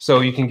 So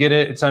you can get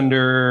it. It's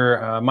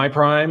under My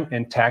Prime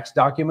and tax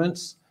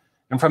documents.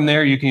 And from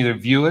there, you can either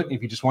view it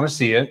if you just want to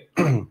see it.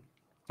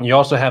 You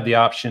also have the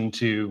option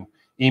to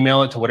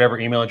email it to whatever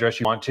email address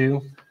you want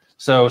to.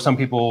 So some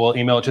people will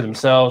email it to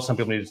themselves. Some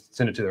people need to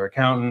send it to their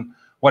accountant,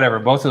 whatever.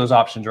 Both of those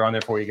options are on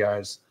there for you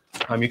guys.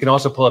 You can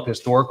also pull up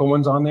historical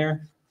ones on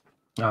there,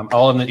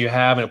 all of them that you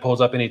have, and it pulls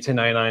up any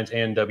 1099s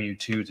and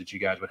W-2s that you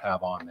guys would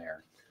have on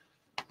there.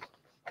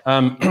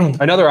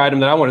 Another item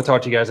that I want to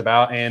talk to you guys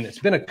about, and it's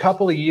been a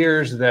couple of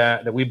years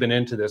that we've been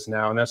into this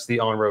now, and that's the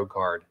on-road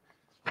card.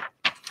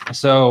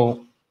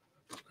 So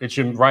it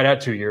should right at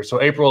 2 years. So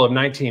April of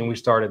 19, we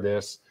started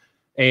this,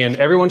 and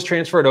everyone's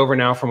transferred over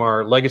now from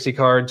our legacy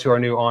card to our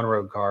new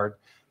on-road card.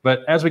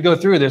 But as we go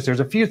through this, there's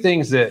a few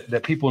things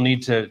that people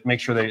need to make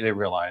sure they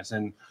realize.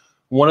 And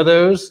one of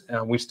those,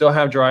 we still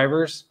have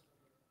drivers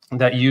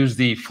that use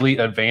the Fleet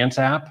Advance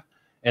app.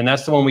 And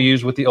that's the one we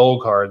use with the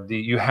old card.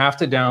 You have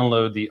to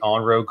download the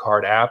on-road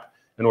card app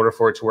in order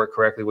for it to work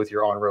correctly with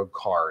your on-road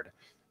card.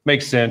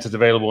 Makes sense. It's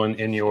available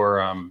in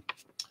your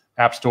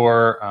app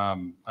store,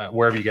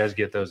 wherever you guys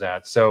get those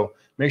at. So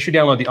make sure you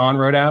download the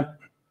on-road app.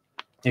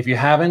 If you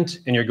haven't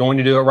and you're going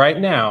to do it right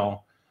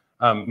now,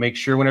 make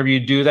sure whenever you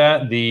do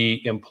that,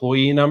 the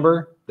employee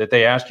number that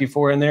they ask you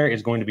for in there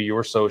is going to be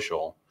your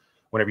social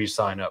whenever you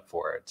sign up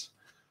for it.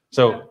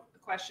 So the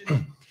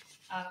question,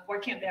 why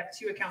can't they have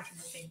two accounts from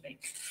the same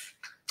bank?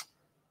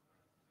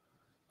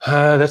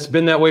 That's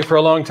been that way for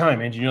a long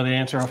time. Angie, you know the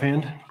answer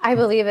offhand? I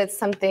believe it's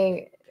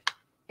something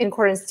in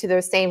accordance to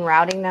their same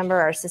routing number.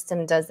 Our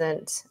system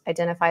doesn't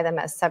identify them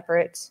as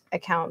separate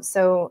accounts.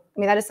 So, I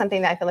mean, that is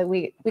something that I feel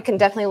like we can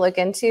definitely look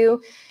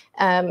into.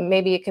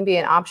 Maybe it can be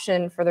an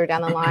option further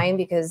down the line,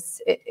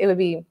 because it would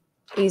be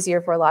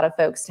easier for a lot of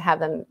folks to have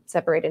them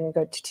separated and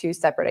go to two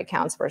separate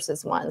accounts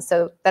versus one.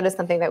 So that is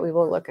something that we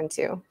will look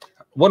into.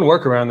 One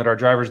workaround that our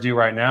drivers do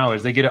right now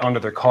is they get it onto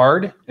their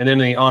card, and then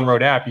in the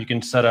on-road app, you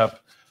can set up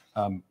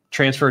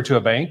transfer to a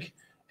bank,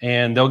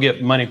 and they'll get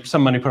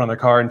some money put on their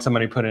card and some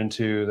money put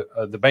into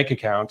the bank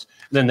account.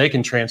 Then they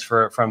can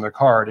transfer it from their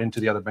card into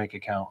the other bank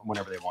account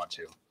whenever they want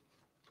to.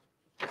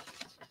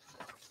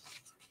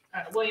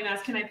 William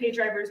asks, can I pay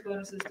drivers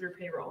bonuses through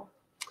payroll?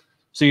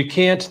 So you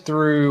can't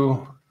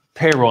through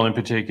payroll in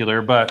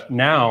particular, but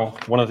now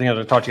one of the things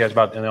I talked to you guys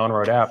about in the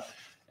on-road app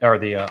or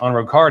the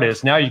on-road card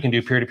is now you can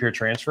do peer-to-peer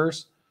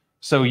transfers.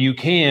 So you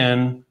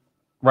can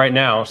right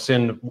now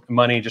send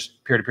money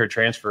just peer-to-peer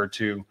transfer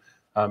to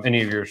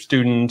any of your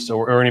students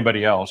or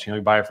anybody else. You know,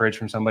 you buy a fridge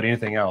from somebody,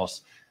 anything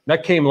else.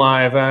 That came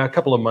live a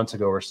couple of months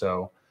ago or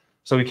so.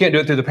 So we can't do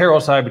it through the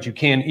payroll side, but you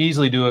can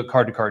easily do it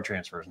card-to-card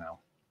transfers now.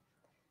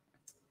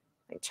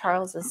 Like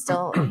Charles is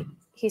still,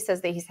 he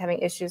says that he's having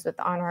issues with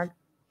the on-road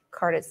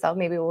card itself.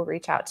 Maybe we'll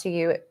reach out to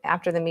you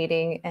after the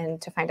meeting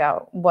and to find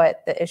out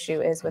what the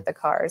issue is with the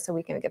card so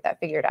we can get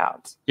that figured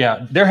out.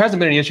 Yeah, there hasn't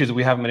been any issues that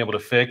we haven't been able to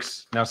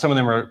fix. Now, some of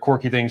them are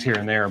quirky things here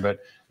and there, but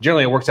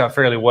generally it works out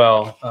fairly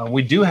well.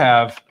 We do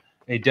have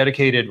a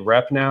dedicated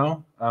rep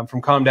now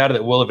from Comdata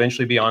that will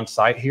eventually be on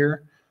site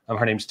here.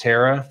 Her name's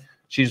Tara.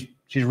 She's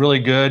really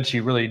good. She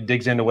really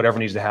digs into whatever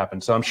needs to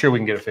happen. So I'm sure we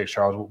can get it fixed,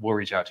 Charles. We'll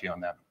reach out to you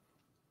on that.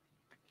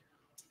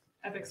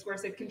 Epic Square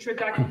said, can trip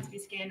documents be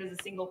scanned as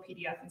a single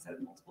PDF instead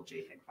of multiple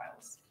JPEG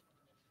files?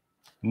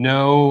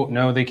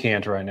 No, they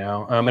can't right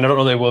now. And I don't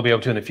know they will be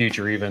able to in the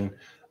future even.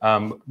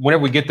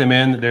 Whenever we get them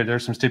in,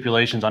 there's some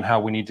stipulations on how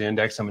we need to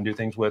index them and do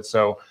things with.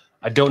 So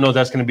I don't know if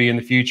that's going to be in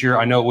the future.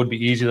 I know it would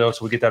be easy though,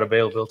 so we get that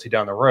availability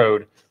down the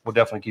road. We'll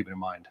definitely keep it in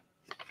mind.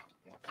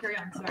 Carry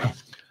on,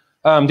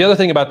 sorry. The other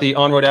thing about the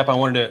on-road app I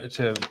wanted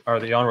or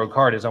the on-road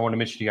card is I want to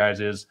mention to you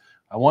guys is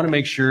I want to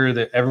make sure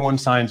that everyone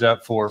signs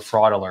up for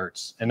fraud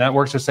alerts. And that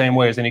works the same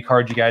way as any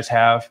card you guys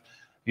have.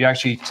 You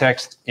actually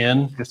text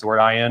in, just the word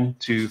IN,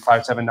 to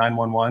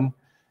 57911,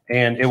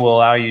 and it will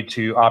allow you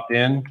to opt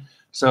in.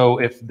 So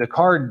if the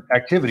card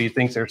activity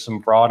thinks there's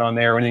some fraud on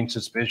there or anything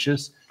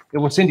suspicious, it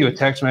will send you a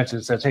text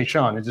message that says, hey,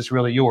 Shaun, is this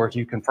really yours?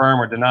 You confirm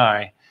or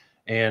deny,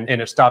 and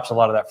it stops a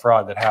lot of that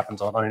fraud that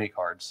happens on any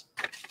cards.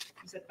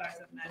 You said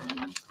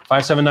 57911.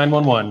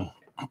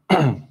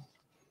 57911.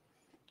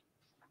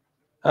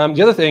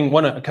 The other thing,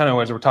 kind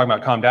of as we're talking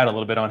about COM data a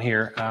little bit on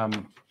here,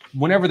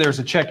 whenever there's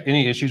a check,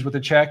 any issues with a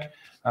check,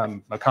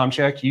 a COM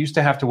check, you used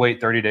to have to wait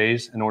 30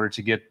 days in order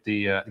to get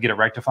get it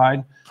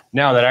rectified.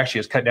 Now that actually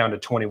is cut down to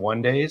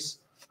 21 days.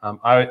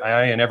 I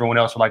and everyone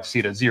else would like to see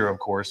it at 0, of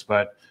course,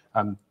 but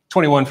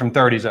 21 from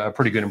 30 is a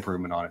pretty good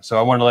improvement on it. So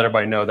I want to let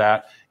everybody know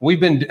that. We've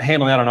been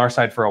handling that on our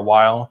side for a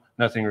while.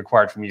 Nothing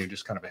required from you,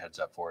 just kind of a heads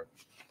up for it.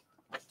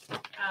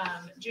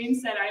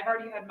 James said, I've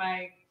already had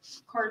my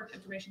card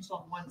information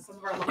stolen once. Some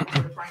of our local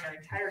are requiring our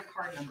entire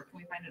card number. Can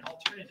we find an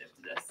alternative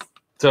to this?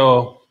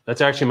 So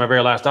that's actually my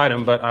very last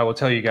item, but I will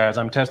tell you guys,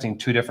 I'm testing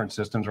 2 different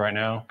systems right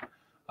now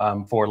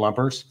for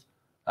lumpers.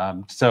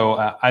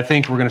 So I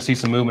think we're going to see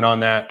some movement on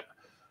that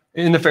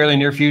in the fairly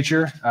near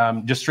future.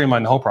 Just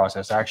streamline the whole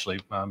process, actually.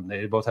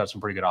 They both have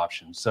some pretty good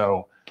options.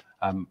 So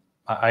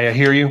I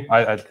hear you.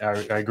 I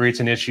agree it's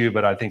an issue,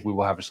 but I think we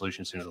will have a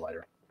solution sooner than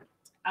later.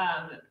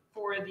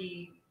 For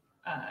the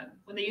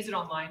when they use it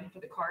online for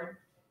the card,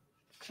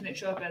 can it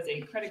show up as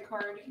a credit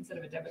card instead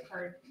of a debit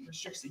card?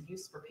 Restricts the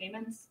use for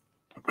payments?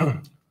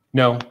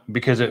 No,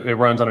 because it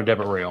runs on a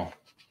debit rail.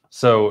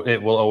 So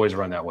it will always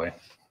run that way.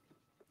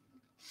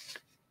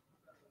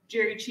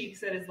 Jerry Cheek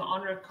said, is the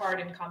on-road card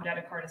and COM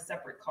data card a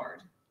separate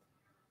card?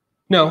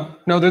 No,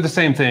 they're the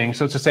same thing.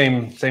 So it's the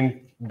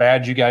same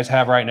badge you guys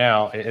have right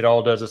now. It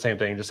all does the same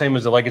thing. The same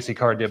as the legacy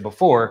card did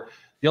before.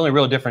 The only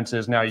real difference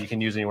is now you can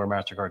use anywhere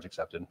MasterCard's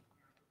accepted.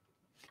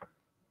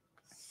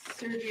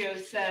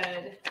 Sergio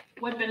said,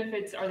 what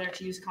benefits are there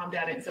to use COM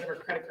data instead of our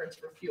credit cards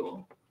for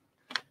fuel?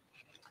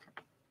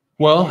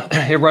 Well,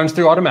 it runs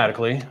through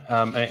automatically.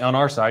 On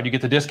our side, you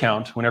get the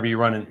discount whenever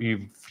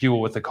you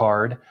fuel with the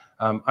card.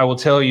 I will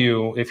tell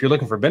you, if you're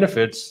looking for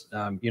benefits,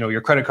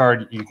 your credit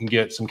card, you can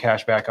get some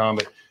cash back on,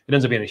 but it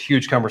ends up being a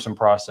huge cumbersome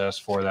process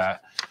for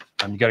that.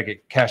 You got to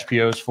get cash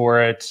POs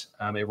for it.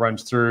 It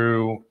runs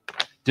through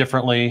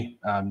differently,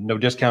 no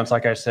discounts,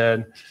 like I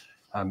said.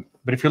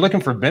 But if you're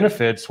looking for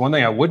benefits, one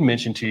thing I would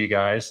mention to you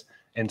guys,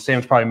 and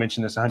Sam's probably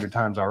mentioned this 100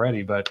 times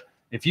already, but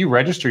if you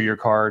register your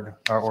card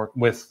or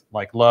with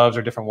like Loves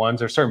or different ones,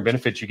 there's certain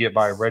benefits you get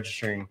by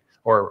registering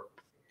or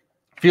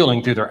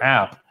fueling through their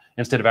app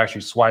instead of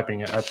actually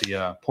swiping at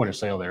the point of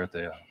sale there at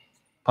the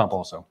pump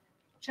also.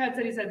 Chad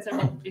said he's had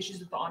several issues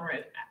with the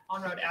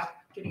on-road app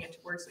getting it to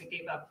work, so he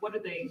gave up.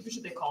 Who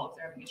should they call if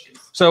they're having issues?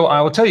 So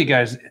I will tell you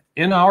guys,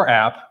 in our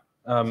app,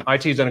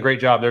 IT's done a great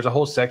job. There's a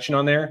whole section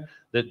on there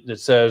that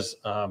says,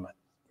 I don't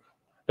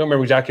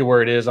remember exactly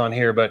where it is on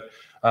here, but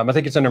I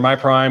think it's under My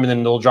Prime, and then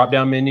the little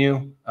drop-down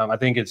menu. I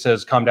think it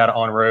says COM data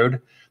on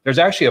road. There's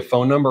actually a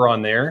phone number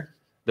on there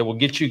that will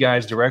get you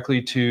guys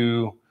directly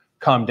to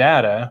COM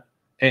data,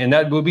 and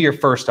that will be your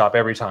first stop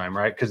every time,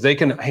 right? Because they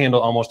can handle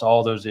almost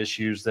all those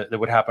issues that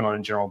would happen on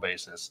a general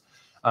basis.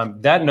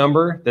 That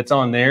number that's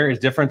on there is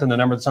different than the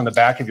number that's on the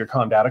back of your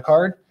COM data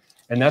card,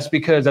 and that's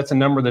because that's a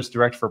number that's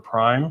direct for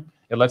Prime.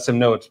 It lets them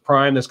know it's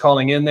Prime that's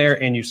calling in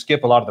there, and you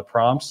skip a lot of the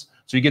prompts,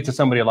 so you get to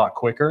somebody a lot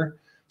quicker.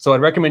 So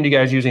I'd recommend you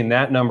guys using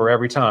that number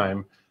every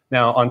time.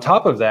 Now, on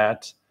top of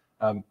that,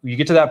 you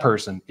get to that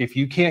person. If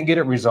you can't get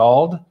it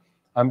resolved,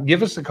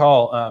 give us a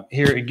call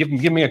here. Give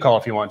me a call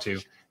if you want to,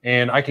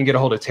 and I can get a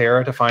hold of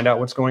Tara to find out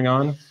what's going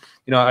on.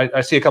 I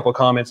see a couple of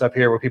comments up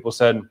here where people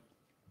said,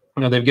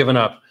 they've given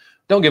up.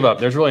 Don't give up.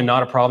 There's really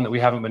not a problem that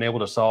we haven't been able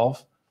to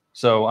solve.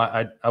 So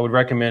I would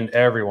recommend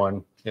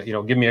everyone,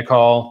 give me a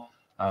call.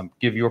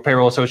 Give your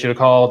payroll associate a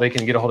call. They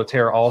can get a hold of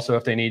Tara also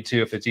if they need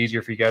to, if it's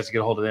easier for you guys to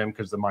get a hold of them,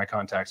 because the My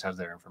Contacts has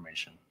their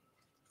information.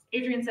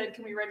 Adrian said,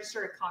 can we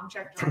register a COM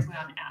check directly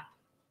on app?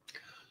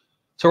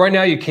 So right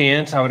now you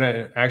can't. I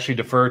would actually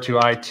defer to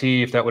IT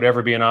if that would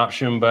ever be an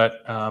option.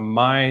 But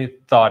my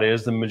thought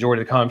is the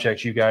majority of the COM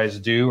checks you guys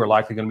do are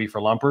likely going to be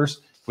for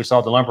lumpers. If we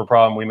solve the lumper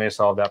problem, we may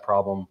solve that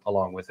problem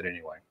along with it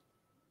anyway.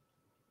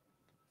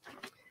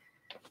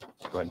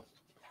 Go ahead.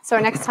 So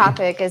our next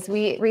topic is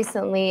we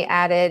recently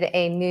added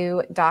a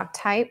new doc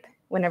type.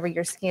 Whenever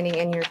you're scanning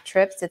in your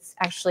trips, it's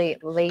actually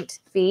late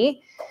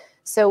fee.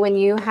 So when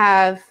you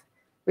have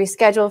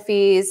reschedule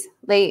fees,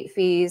 late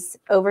fees,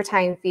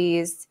 overtime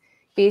fees,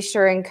 be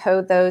sure and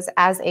code those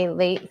as a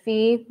late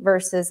fee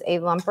versus a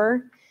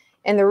lumper.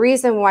 And the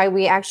reason why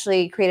we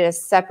actually created a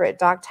separate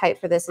doc type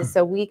for this is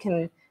so we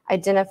can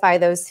identify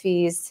those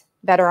fees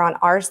better on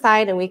our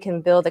side, and we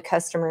can bill the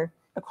customer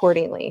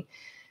accordingly.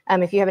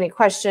 If you have any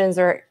questions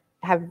or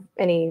have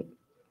any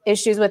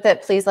issues with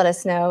it, please let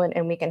us know,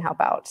 and we can help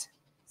out.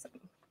 So.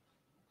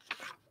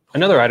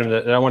 Another item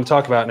that I want to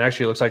talk about, and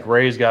actually it looks like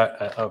Ray's got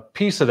a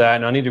piece of that,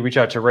 and I need to reach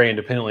out to Ray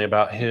independently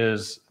about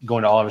his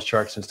going to all of his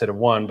trucks instead of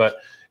one, but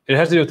it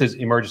has to do with his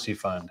emergency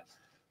fund.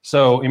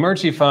 So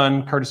emergency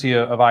fund, courtesy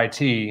of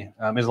IT,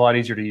 is a lot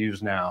easier to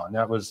use now, and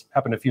that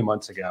happened a few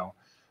months ago.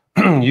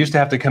 You used to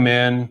have to come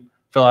in,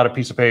 fill out a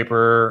piece of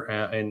paper,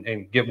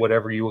 and get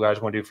whatever you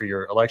guys want to do for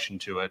your election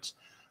to it.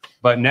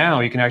 But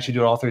now you can actually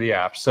do it all through the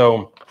app.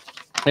 So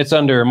it's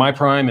under My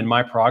Prime and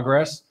My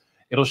Progress.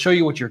 It'll show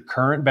you what your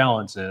current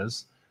balance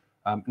is.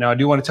 Now, I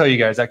do want to tell you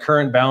guys that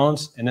current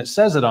balance, and it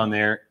says it on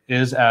there,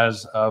 is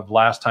as of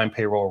last time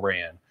payroll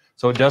ran.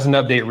 So it doesn't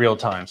update real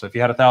time. So if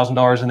you had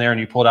 $1,000 in there and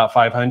you pulled out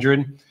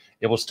 500,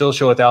 it will still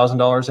show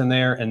 $1,000 in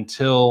there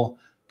until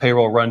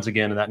payroll runs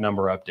again and that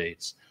number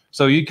updates.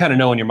 So you kind of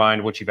know in your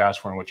mind what you've asked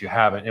for and what you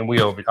haven't. And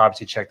we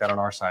obviously check that on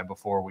our side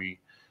before we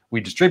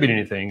distribute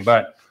anything.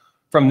 But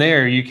from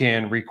there, you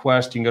can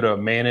request, you can go to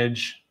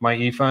Manage My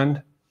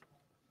eFund.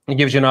 It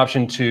gives you an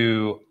option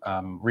to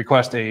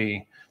request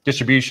a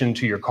distribution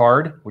to your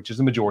card, which is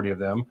the majority of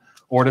them,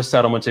 or to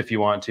settlements if you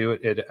want to.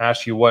 It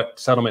asks you what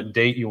settlement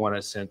date you want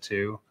it sent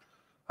to.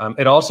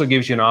 It also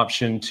gives you an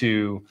option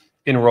to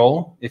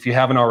enroll if you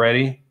haven't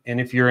already. And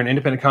if you're an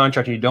independent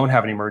contractor and you don't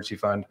have an emergency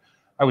fund,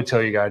 I would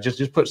tell you guys,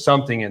 just put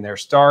something in there,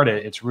 start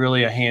it. It's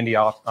really a handy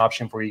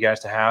option for you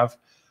guys to have.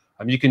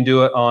 You can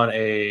do it on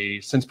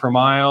a cents per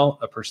mile,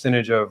 a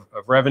percentage of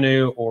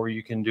revenue, or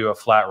you can do a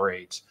flat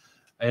rate.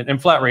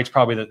 And flat rate's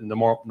probably the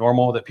more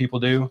normal that people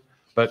do,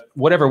 but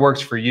whatever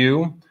works for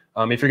you.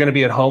 If you're going to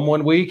be at home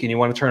one week and you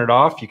want to turn it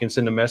off, you can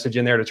send a message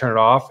in there to turn it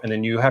off, and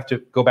then you have to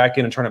go back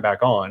in and turn it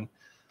back on.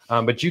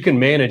 But you can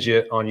manage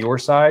it on your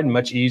side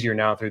much easier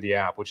now through the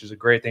app, which is a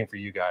great thing for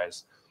you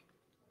guys.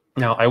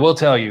 Now, I will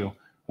tell you,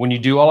 when you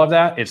do all of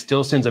that, it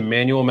still sends a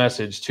manual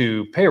message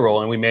to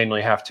payroll, and we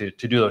manually have to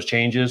do those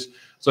changes.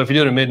 So if you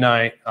do it at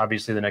midnight,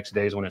 obviously the next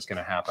day is when it's going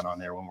to happen on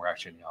there when we're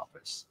actually in the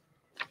office.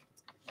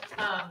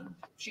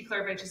 She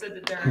clarified, she said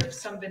that there are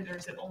some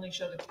vendors that only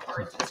show the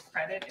cards as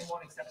credit and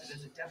won't accept it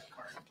as a debit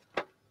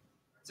card.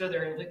 So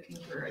they're looking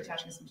for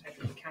attaching some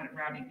type of account and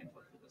routing info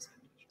for those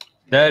vendors.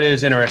 That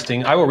is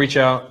interesting. I will reach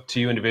out to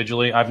you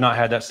individually. I've not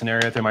had that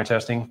scenario through my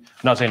testing. I'm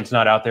not saying it's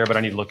not out there, but I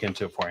need to look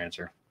into it before I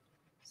answer.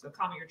 So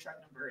call me your truck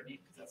number and name,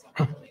 because that's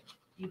not really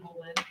evil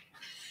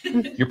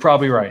in. You're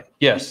probably right.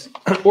 Yes.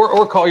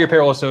 Or call your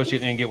payroll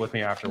associate and get with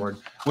me afterward.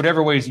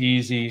 Whatever way is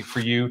easy for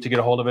you to get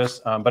a hold of us,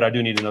 but I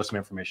do need to know some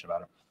information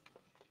about it.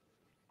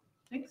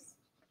 Thanks.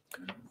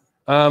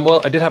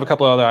 Well, I did have a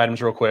couple of other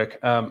items real quick.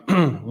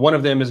 One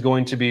of them is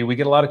going to be, we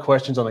get a lot of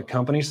questions on the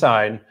company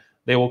side.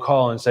 They will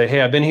call and say,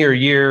 hey, I've been here a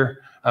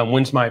year.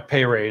 When's my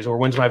pay raise or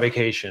when's my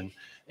vacation?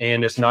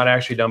 And it's not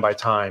actually done by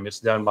time. It's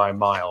done by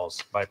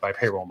miles, by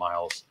payroll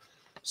miles.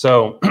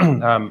 So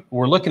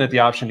we're looking at the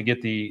option to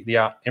get the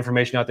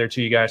information out there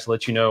to you guys to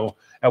let you know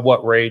at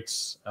what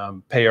rates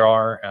pay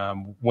are,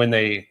 when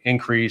they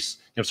increase,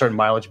 certain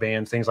mileage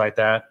bands, things like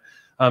that,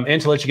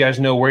 and to let you guys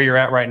know where you're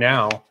at right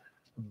now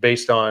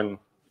based on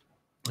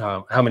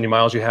how many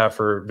miles you have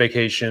for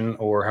vacation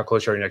or how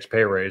close you are to your next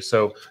pay raise.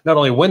 So not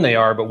only when they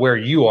are, but where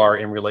you are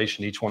in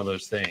relation to each one of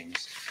those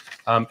things.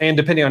 And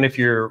depending on if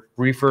you're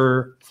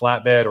reefer,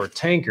 flatbed, or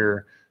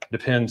tanker,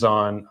 depends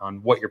on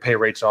what your pay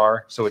rates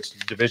are. So it's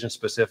division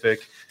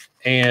specific,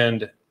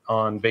 and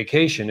on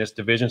vacation, it's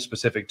division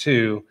specific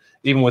too.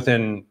 Even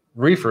within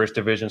reefer, it's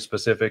division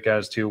specific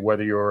as to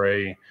whether you're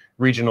a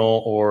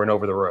regional or an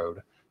over the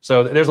road.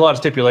 So there's a lot of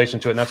stipulation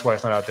to it, and that's why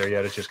it's not out there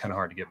yet. It's just kind of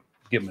hard to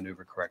get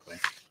maneuvered correctly.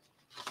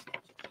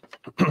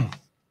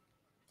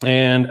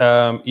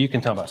 And you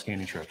can tell about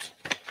scanning trips.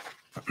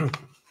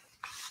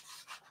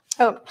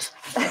 Oh,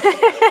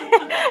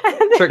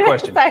 trick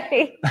question.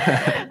 Sorry.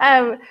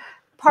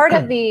 Part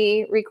of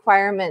the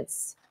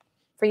requirements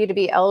for you to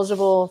be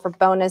eligible for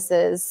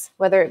bonuses,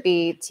 whether it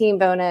be team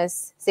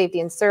bonus, safety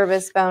and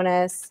service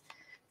bonus,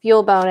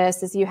 fuel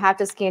bonus, is you have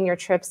to scan your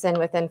trips in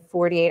within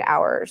 48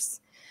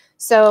 hours.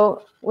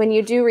 So when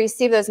you do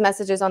receive those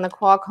messages on the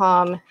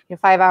Qualcomm,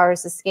 5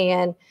 hours to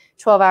scan,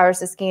 12 hours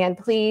to scan,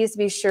 please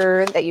be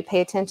sure that you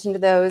pay attention to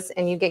those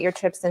and you get your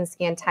trips in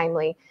scanned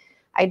timely.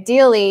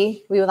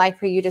 Ideally, we would like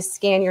for you to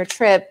scan your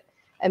trip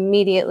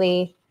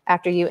immediately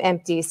after you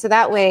empty. So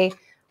that way,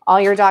 all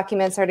your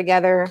documents are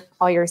together,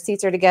 all your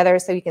receipts are together,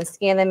 so you can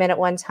scan them in at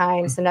one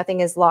time so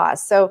nothing is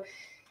lost. So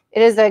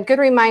it is a good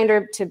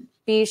reminder to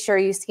be sure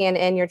you scan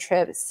in your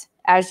trips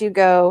as you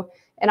go,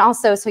 and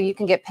also so you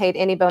can get paid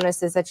any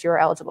bonuses that you're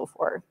eligible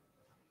for.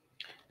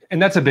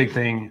 And that's a big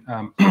thing.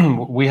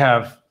 We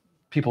have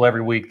people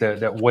every week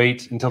that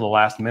wait until the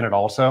last minute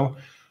also.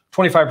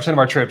 25% of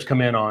our trips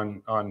come in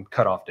on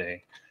cutoff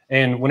day.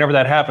 And whenever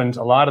that happens,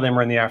 a lot of them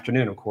are in the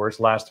afternoon, of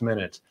course, last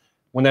minute.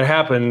 When that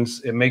happens,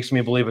 it makes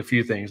me believe a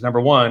few things.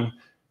 Number one,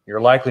 You're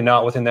likely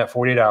not within that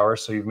 48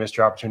 hours, so you've missed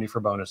your opportunity for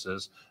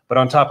bonuses. But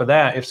on top of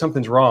that, if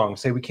something's wrong,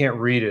 say we can't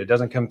read it, it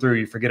doesn't come through,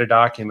 you forget a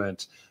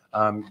document,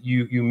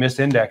 you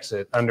misindex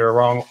it under a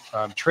wrong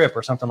trip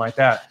or something like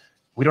that,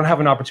 we don't have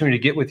an opportunity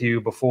to get with you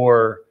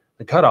before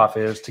the cutoff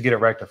is to get it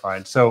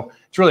rectified. So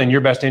it's really in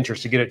your best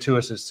interest to get it to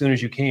us as soon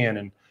as you can.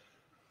 And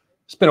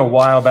it's been a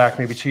while back,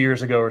 maybe 2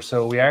 years ago or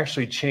so, we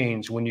actually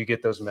changed when you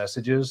get those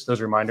messages,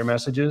 those reminder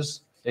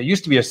messages. It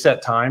used to be a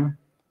set time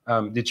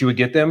that you would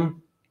get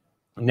them.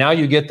 Now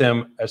you get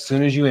them as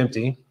soon as you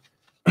empty.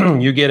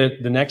 You get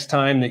it the next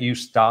time that you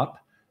stop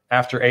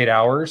after 8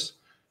 hours.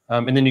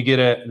 And then you get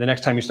it the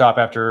next time you stop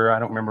after, I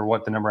don't remember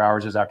what the number of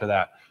hours is after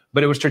that.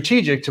 But it was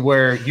strategic to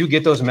where you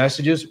get those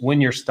messages when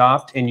you're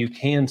stopped and you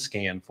can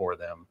scan for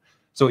them.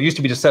 So it used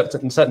to be just set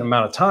an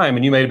amount of time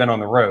and you may have been on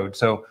the road.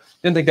 So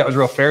didn't think that was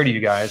real fair to you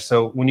guys.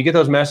 So when you get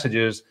those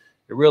messages,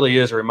 it really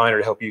is a reminder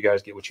to help you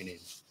guys get what you need.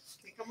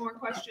 A couple more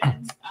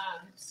questions.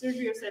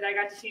 Sergio said, I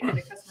got detained by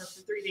the customer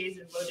for 3 days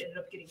and load ended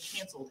up getting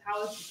canceled.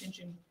 How is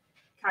detention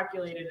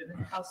calculated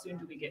and how soon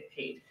do we get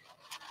paid?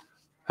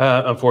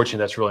 Unfortunately,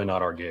 that's really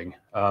not our gig.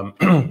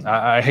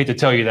 I hate to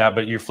tell you that,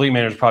 but your fleet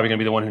manager is probably going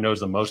to be the one who knows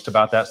the most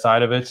about that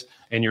side of it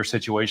and your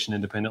situation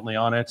independently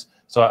on it.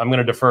 So I'm going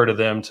to defer to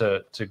them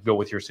to go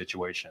with your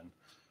situation.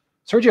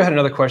 Sergio had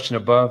another question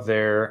above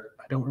there.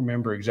 I don't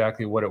remember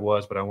exactly what it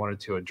was, but I wanted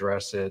to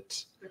address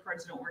it. The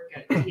cards don't work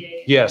at TA.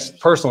 Yes,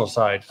 personal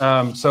side.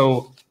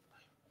 So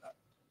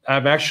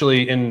I'm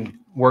actually in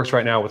works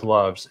right now with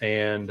Loves,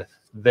 and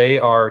they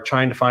are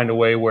trying to find a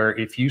way where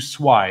if you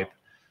swipe,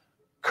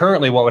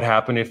 currently what would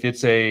happen if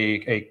it's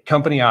a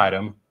company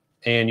item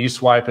and you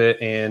swipe it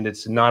and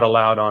it's not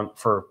allowed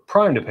for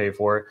Prime to pay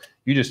for it,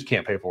 you just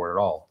can't pay for it at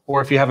all.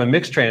 Or if you have a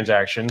mixed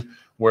transaction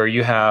where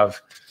you have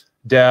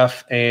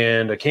Def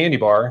and a candy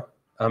bar,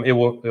 it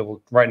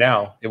will right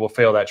now, it will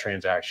fail that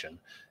transaction.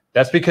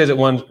 That's because it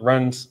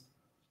runs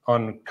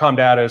on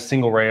Comdata's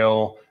single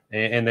rail,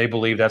 and they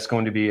believe that's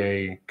going to be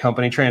a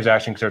company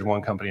transaction because there's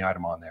one company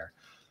item on there.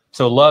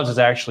 So Loves is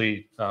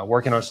actually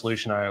working on a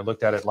solution. I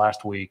looked at it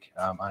last week,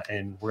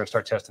 and we're going to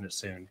start testing it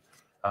soon,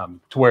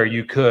 to where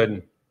you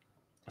could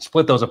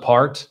split those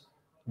apart.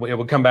 It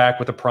would come back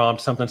with a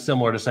prompt, something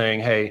similar to saying,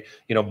 hey,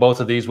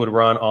 both of these would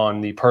run on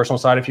the personal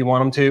side if you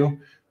want them to,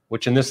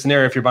 which in this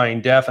scenario, if you're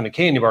buying Def and a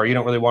candy bar, you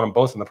don't really want them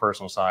both on the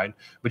personal side,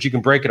 but you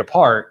can break it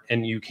apart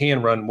and you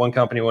can run one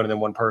company one and then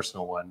one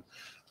personal one.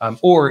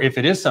 Or if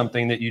it is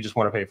something that you just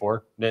want to pay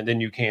for, then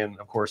you can,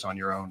 of course, on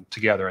your own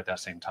together at that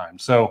same time.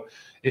 So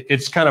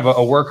it's kind of a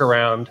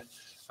workaround.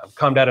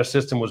 Comdata's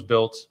system was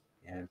built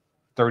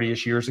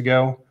 30-ish years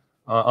ago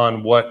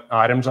on what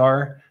items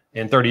are.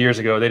 And 30 years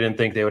ago, they didn't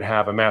think they would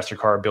have a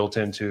MasterCard built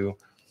into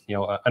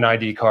an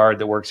ID card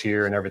that works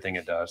here and everything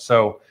it does.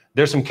 So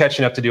there's some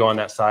catching up to do on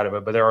that side of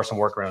it, but there are some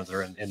workarounds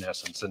there in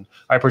essence. And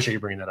I appreciate you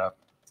bringing that up.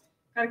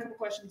 Got a couple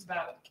questions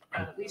about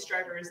lease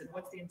drivers and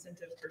what's the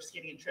incentive for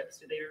skating and trips?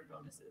 Do they earn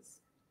bonuses?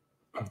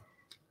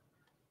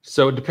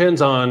 So it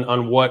depends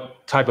on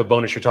what type of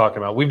bonus you're talking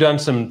about. We've done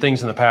some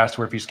things in the past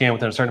where if you scan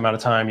within a certain amount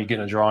of time, you get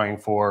in a drawing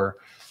for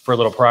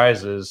little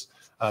prizes.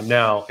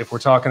 Now, if we're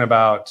talking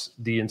about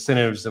the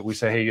incentives that we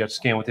say, hey, you have to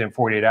scan within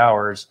 48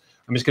 hours,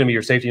 I'm just going to be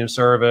your safety and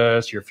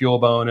service, your fuel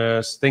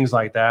bonus, things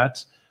like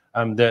that,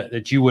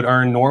 that you would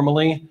earn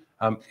normally.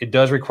 It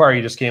does require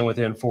you to scan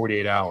within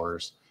 48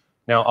 hours.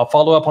 Now, I'll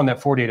follow up on that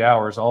 48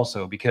 hours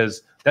also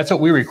because that's what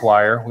we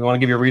require. We want to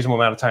give you a reasonable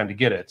amount of time to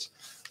get it.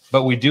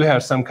 But we do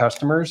have some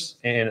customers,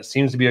 and it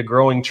seems to be a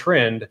growing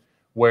trend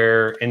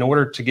where in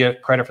order to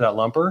get credit for that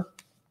lumper,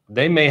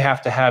 they may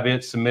have to have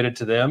it submitted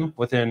to them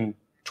within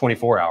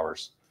 24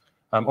 hours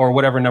or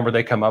whatever number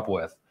they come up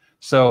with.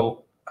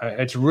 So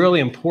it's really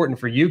important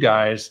for you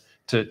guys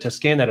to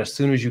scan that as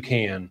soon as you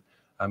can.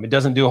 It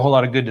doesn't do a whole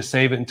lot of good to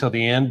save it until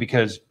the end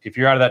because if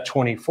you're out of that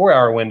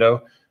 24-hour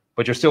window,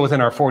 but you're still within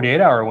our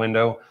 48-hour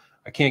window,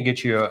 I can't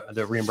get you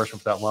the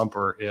reimbursement for that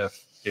lumper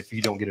if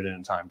you don't get it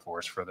in time for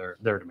us for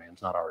their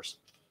demands, not ours.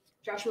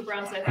 Joshua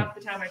Brown said, half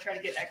the time I try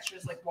to get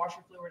extras like washer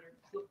fluid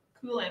or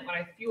coolant. When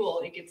I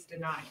fuel, it gets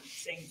denied,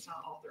 saying it's not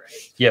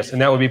authorized. Yes,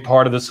 and that would be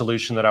part of the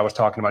solution that I was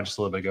talking about just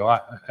a little bit ago.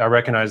 I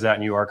recognize that,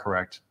 and you are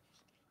correct.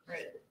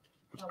 Right.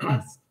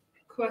 Last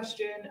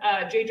question.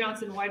 Jay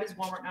Johnson, why does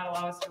Walmart not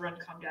allow us to run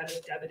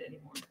Comdata's debit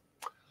anymore?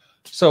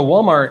 So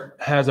Walmart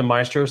has a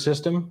Maestro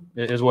system,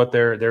 is what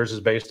theirs is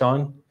based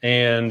on.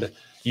 And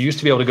you used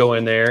to be able to go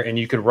in there and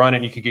you could run it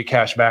and you could get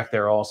cash back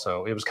there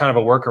also. It was kind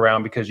of a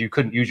workaround because you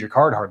couldn't use your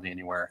card hardly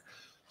anywhere.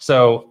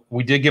 So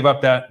we did give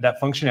up that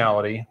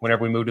functionality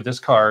whenever we moved to this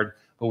card,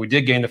 but we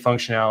did gain the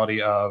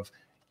functionality of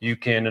you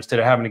can, instead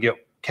of having to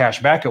get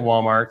cash back at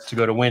Walmart to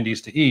go to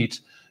Wendy's to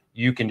eat,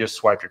 you can just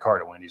swipe your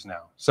card at Wendy's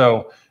now.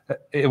 So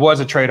it was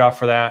a trade-off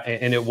for that,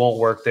 and it won't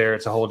work there.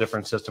 It's a whole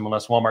different system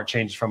unless Walmart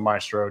changes from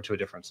Maestro to a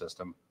different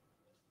system.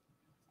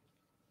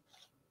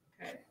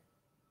 Okay.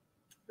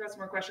 We've got some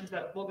more questions,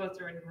 but we'll go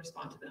through and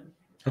respond to them.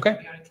 Okay.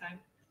 Time.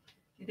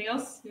 Anything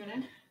else you want to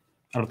add?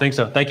 I don't think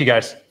so. Thank you,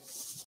 guys.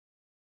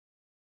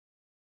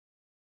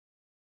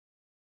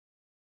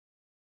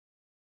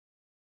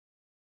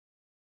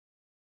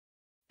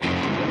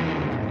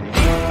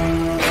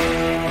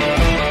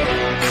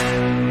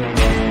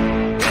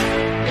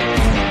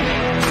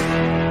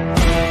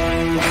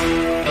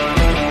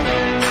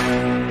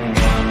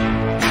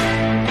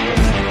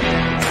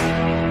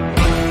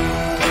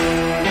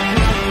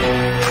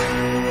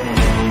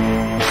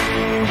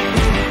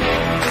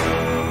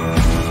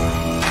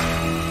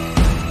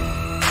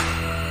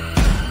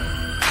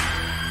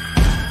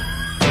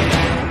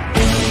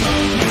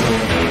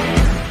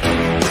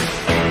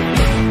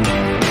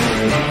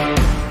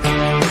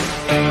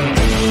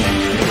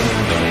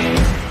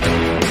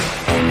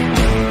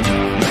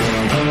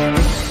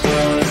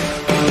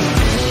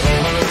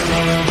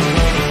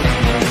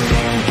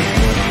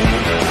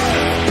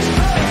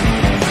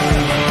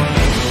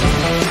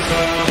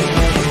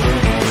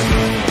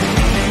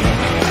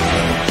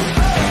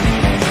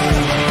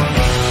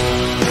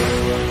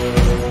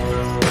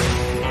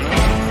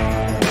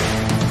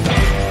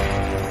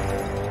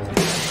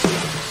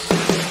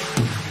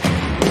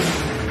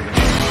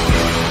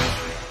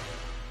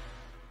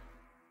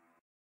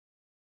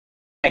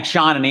 Thanks,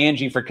 Shaun and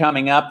Angie, for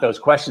coming up. Those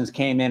questions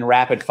came in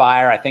rapid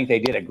fire. I think they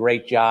did a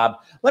great job.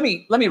 Let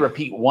me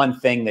repeat one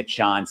thing that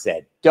Shaun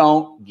said.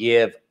 Don't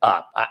give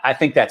up. I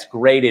think that's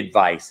great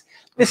advice.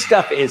 This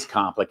stuff is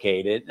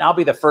complicated. And I'll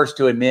be the first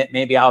to admit,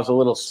 maybe I was a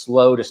little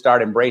slow to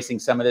start embracing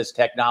some of this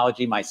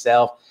technology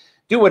myself.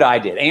 Do what I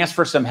did. Ask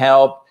for some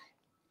help.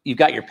 You've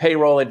got your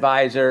payroll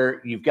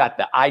advisor, you've got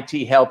the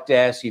IT help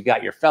desk, you've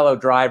got your fellow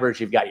drivers,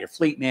 you've got your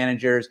fleet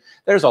managers.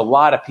 There's a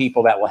lot of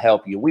people that will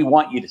help you. We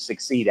want you to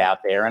succeed out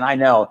there. And I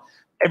know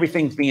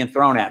everything's being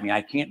thrown at me.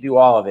 I can't do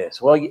all of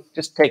this. Well, you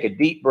just take a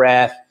deep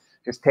breath,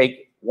 just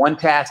take one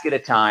task at a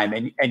time,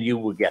 and you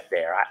will get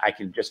there. I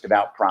can just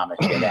about promise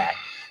you that.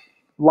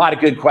 A lot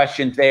of good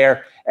questions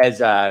there.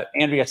 As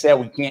Andrea said,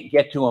 we can't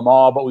get to them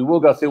all, but we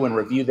will go through and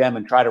review them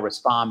and try to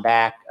respond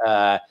back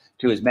to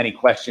as many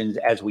questions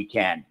as we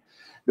can.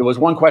 There was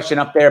one question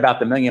up there about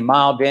the Million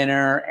Mile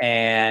dinner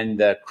and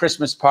the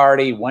Christmas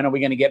party. When are we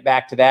going to get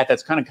back to that?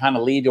 That's kind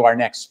of lead to our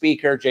next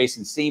speaker,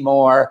 Jason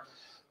Seymour.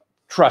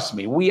 Trust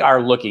me, we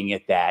are looking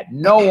at that.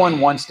 No one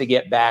wants to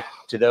get back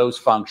to those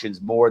functions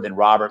more than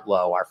Robert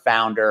Lowe, our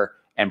founder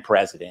and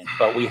president.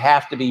 But we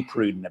have to be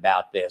prudent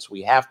about this.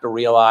 We have to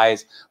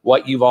realize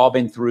what you've all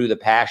been through the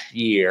past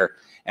year,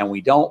 and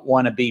we don't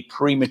want to be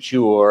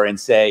premature and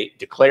say,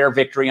 declare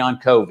victory on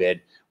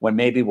COVID, when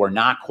maybe we're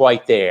not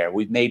quite there.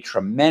 We've made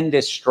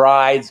tremendous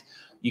strides.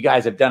 You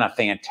guys have done a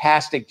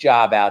fantastic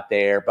job out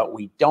there, but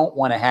we don't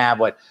want to have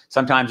what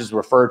sometimes is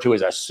referred to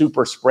as a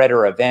super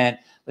spreader event.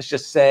 Let's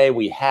just say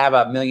we have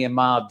a Million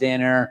Mile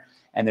dinner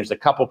and there's a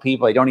couple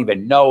people, they don't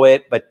even know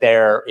it, but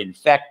they're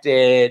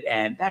infected,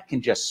 and that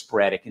can just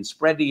spread. It can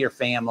spread to your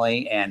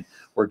family, and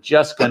we're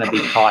just going to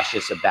be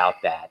cautious about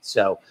that.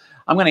 So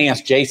I'm going to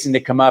ask Jason to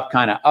come up,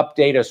 kind of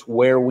update us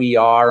where we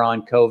are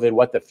on COVID,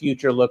 what the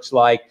future looks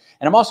like.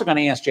 And I'm also going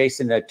to ask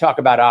Jason to talk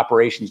about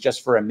operations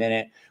just for a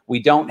minute.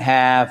 We don't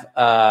have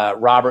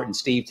Robert and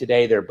Steve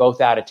today. They're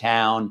both out of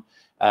town.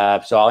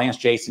 So I'll ask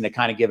Jason to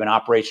kind of give an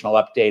operational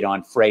update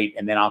on freight,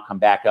 and then I'll come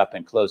back up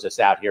and close us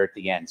out here at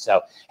the end.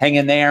 So hang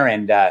in there.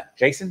 And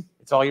Jason,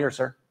 it's all yours,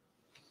 sir.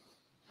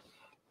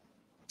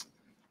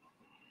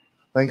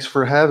 Thanks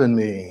for having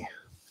me.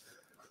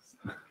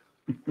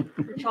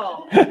 You're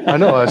tall. I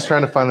know, I was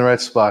trying to find the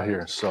right spot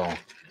here. So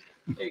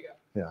There you go.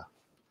 yeah.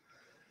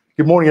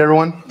 Good morning,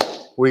 everyone.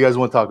 What do you guys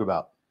want to talk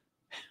about?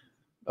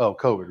 Oh,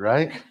 COVID,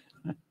 right?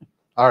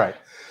 All right.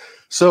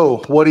 So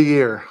what a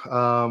year.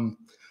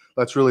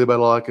 That's really about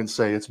all I can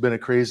say. It's been a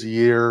crazy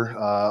year.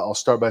 I'll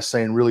start by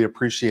saying really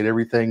appreciate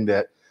everything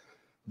that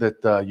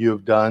you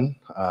have done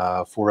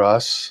for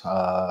us.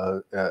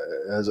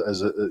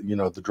 As you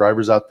know, the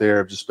drivers out there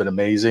have just been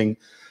amazing.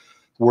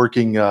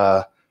 Working,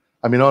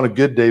 I mean, on a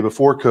good day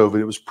before COVID,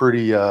 it was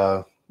pretty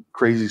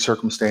crazy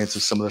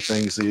circumstances, some of the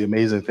things, the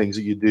amazing things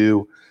that you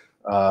do.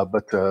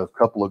 But a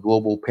couple of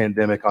global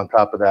pandemic on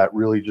top of that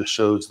really just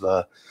shows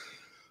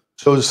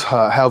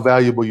how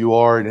valuable you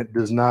are, and it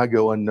does not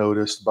go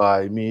unnoticed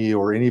by me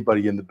or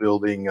anybody in the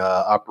building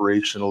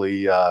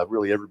operationally,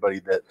 really everybody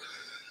that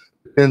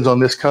depends on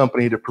this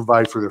company to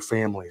provide for their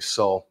families.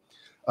 So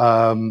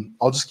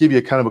I'll just give you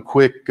a kind of a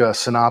quick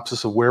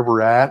synopsis of where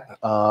we're at.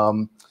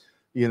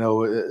 You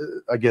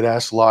know, I get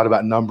asked a lot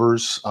about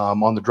numbers.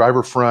 On the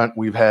driver front,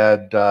 we've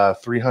had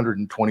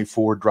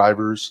 324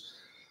 drivers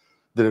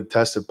that have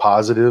tested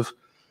positive.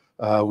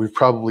 We've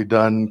probably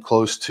done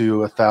close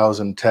to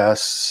 1,000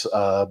 tests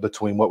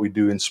between what we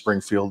do in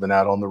Springfield and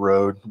out on the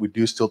road. We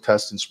do still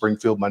test in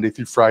Springfield Monday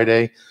through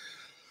Friday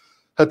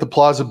at the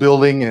Plaza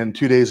building, and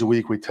 2 days a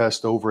week we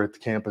test over at the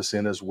campus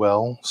inn as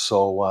well.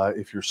 So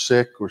if you're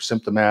sick or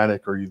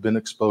symptomatic, or you've been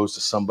exposed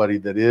to somebody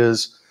that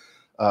is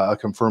a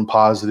confirmed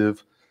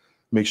positive,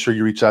 make sure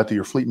you reach out to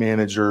your fleet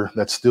manager.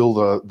 That's still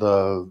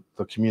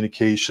the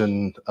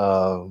communication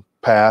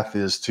path,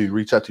 is to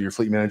reach out to your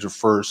fleet manager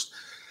first.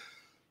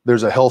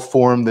 There's a health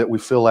form that we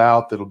fill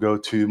out that'll go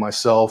to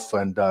myself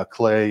and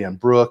Clay and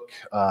Brooke,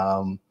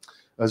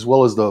 as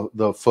well as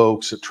the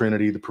folks at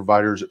Trinity, the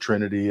providers at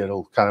Trinity.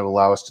 It'll kind of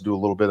allow us to do a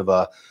little bit of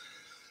a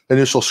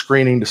initial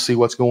screening to see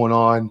what's going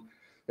on,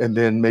 and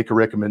then make a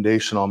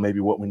recommendation on maybe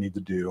what we need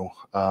to do.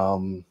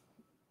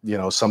 You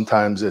know,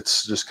 sometimes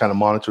it's just kind of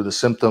monitor the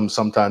symptoms.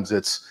 Sometimes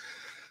it's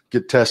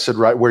get tested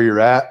right where you're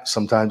at.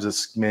 Sometimes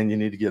it's, man, you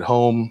need to get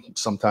home.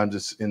 Sometimes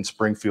it's in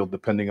Springfield,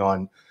 depending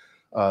on,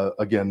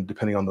 again,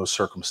 depending on those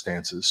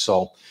circumstances.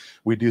 So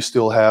we do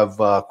still have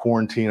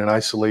quarantine and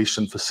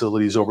isolation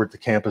facilities over at the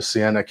campus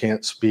inn. I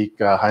can't speak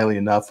highly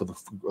enough of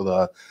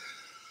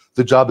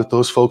the job that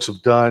those folks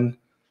have done,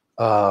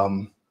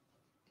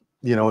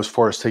 you know, as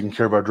far as taking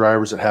care of our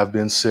drivers that have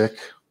been sick.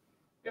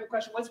 We have a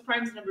question. What's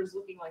Prime's numbers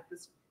looking like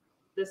this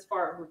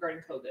far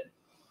regarding COVID?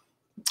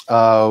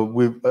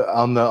 We've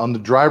on the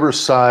driver's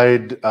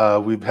side,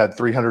 we've had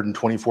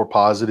 324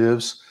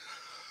 positives.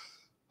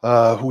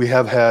 We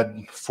have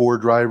had 4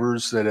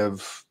 drivers that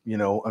have, you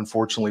know,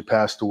 unfortunately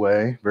passed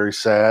away. Very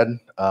sad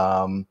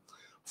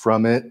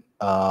from it.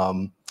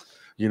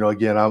 You know,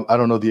 again, I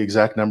don't know the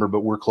exact number,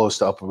 but we're close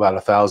to up about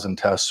 1,000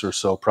 tests or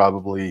so,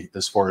 probably,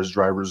 as far as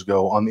drivers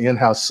go. On the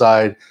in-house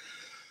side,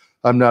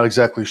 I'm not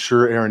exactly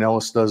sure. Aaron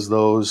Ellis does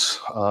those,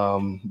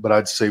 but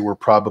I'd say we're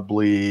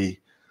probably,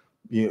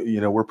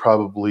 we're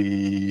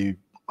probably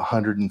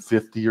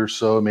 150 or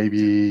so,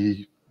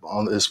 maybe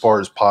as far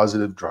as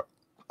positive,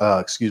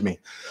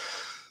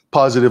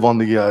 positive on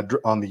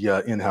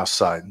the in-house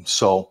side.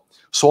 So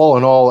all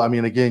in all, I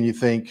mean, again, you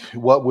think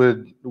what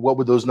would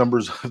those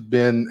numbers have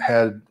been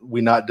had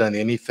we not done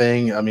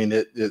anything? I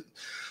mean,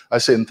 I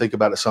sit and think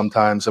about it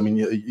sometimes. I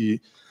mean,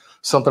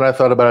 something I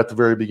thought about at the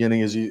very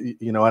beginning is,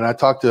 and I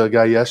talked to a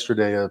guy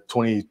yesterday, a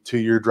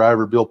 22-year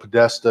driver, Bill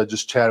Podesta,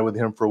 just chatted with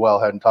him for a while,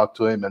 hadn't talked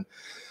to him. And,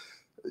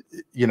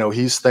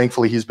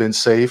 thankfully he's been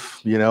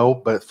safe,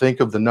 but think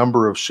of the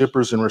number of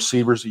shippers and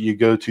receivers that you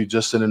go to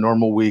just in a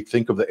normal week.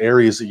 Think of the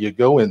areas that you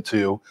go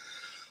into.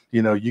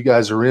 You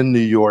guys are in New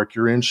York,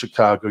 you're in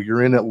Chicago,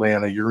 you're in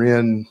Atlanta, you're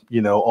in,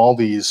 all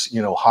these,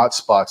 hot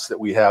spots that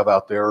we have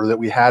out there or that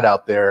we had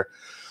out there.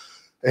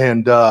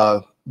 And,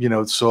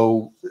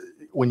 so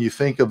when you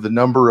think of the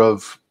number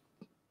of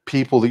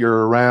people that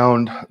you're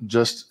around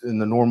just in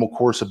the normal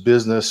course of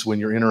business,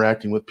 when you're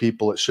interacting with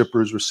people at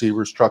shippers,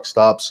 receivers, truck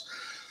stops,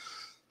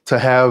 to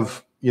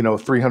have,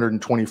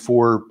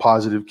 324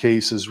 positive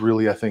cases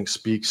really, I think,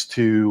 speaks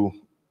to,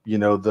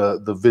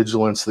 the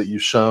vigilance that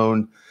you've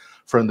shown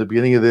from the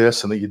beginning of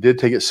this, and that you did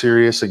take it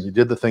serious and you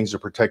did the things to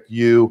protect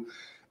you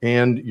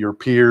and your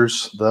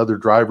peers, the other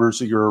drivers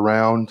that you're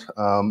around,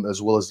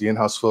 as well as the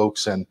in-house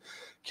folks, and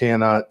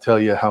cannot tell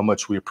you how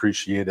much we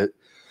appreciate it.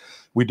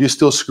 We do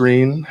still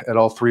screen at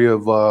all 3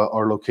 of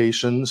our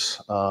locations.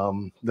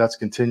 That's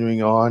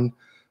continuing on.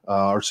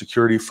 Our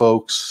security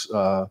folks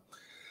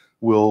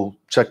will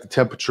check the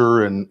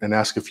temperature and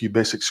ask a few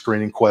basic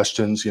screening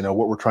questions.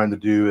 What we're trying to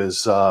do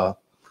is,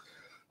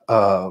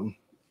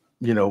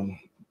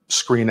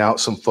 screen out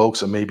some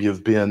folks that maybe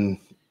have been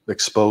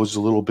exposed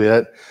a little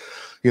bit.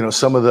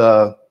 Some of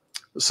the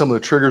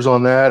triggers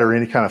on that are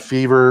any kind of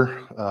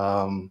fever,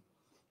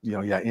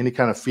 any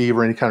kind of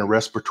fever, any kind of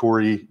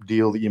respiratory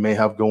deal that you may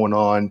have going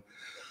on.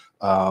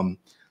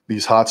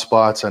 These hot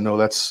spots, I know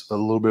that's a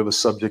little bit of a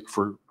subject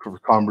for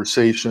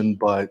conversation,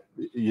 but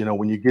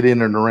when you get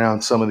in and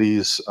around some of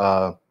these,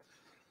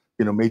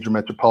 major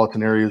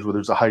metropolitan areas where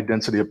there's a high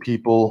density of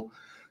people,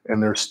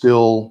 and they're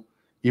still,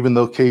 even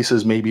though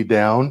cases may be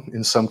down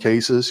in some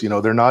cases,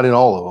 they're not in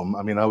all of them.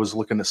 I mean, I was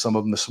looking at some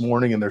of them this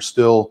morning, and they're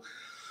still,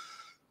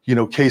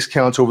 case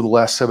counts over the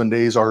last 7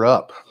 days are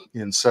up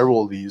in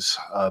several of these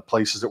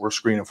places that we're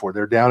screening for.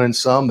 They're down in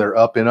some, they're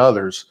up in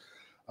others.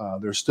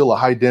 There's still a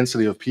high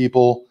density of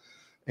people.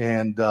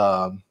 And,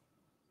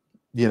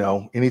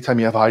 anytime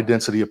you have a high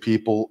density of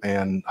people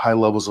and high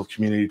levels of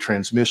community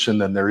transmission,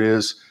 then there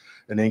is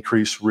an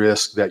increased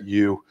risk that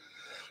you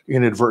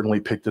inadvertently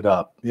picked it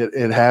up.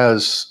 It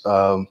has,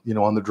 on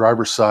the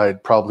driver's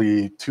side,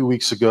 probably 2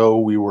 weeks ago,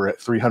 we were at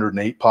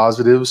 308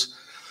 positives.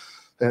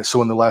 And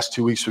so in the last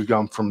 2 weeks, we've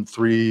gone from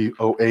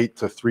 308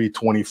 to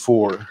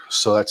 324.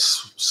 So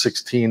that's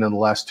 16 in the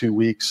last 2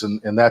 weeks.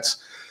 And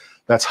that's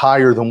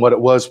higher than what it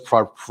was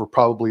for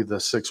probably the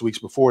 6 weeks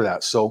before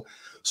that. So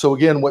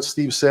again, what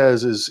Steve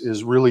says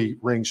is really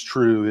rings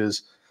true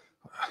is,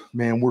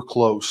 man, we're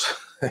close.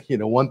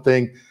 One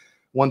thing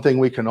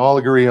we can all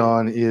agree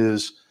on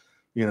is,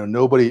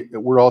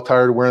 we're all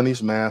tired of wearing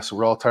these masks.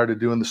 We're all tired of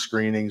doing the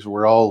screenings.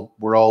 We're all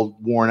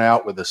worn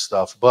out with this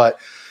stuff,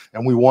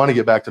 and we want to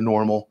get back to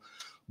normal,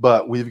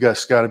 but we've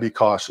just got to be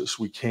cautious.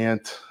 We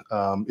can't,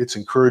 it's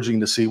encouraging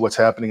to see what's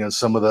happening in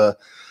some of the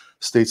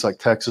states like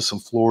Texas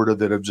and Florida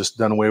that have just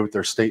done away with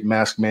their state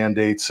mask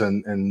mandates.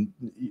 And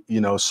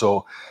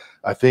so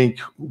I think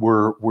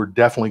we're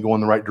definitely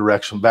going the right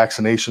direction.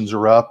 Vaccinations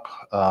are up,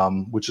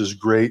 which is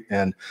great.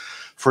 And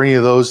for any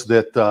of those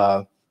that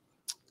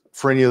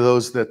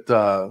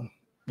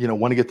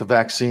want to get the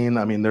vaccine,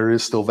 I mean, there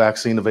is still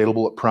vaccine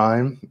available at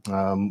Prime,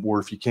 or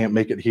if you can't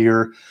make it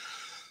here,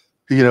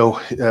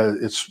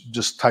 it's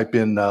just type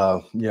in,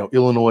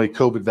 Illinois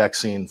COVID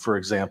vaccine, for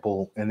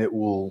example, and it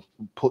will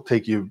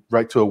take you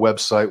right to a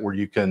website where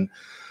you can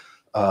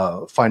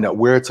find out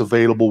where it's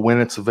available, when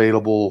it's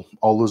available,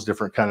 all those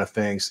different kind of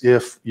things.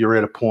 If you're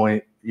at a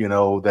point,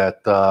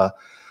 that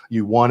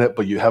you want it,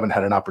 but you haven't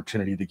had an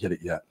opportunity to get it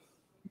yet.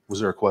 Was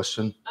there a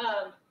question?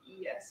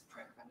 Yes,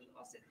 probably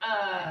lost it.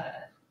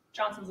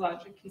 Johnson's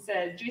Logic. He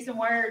said, Jason,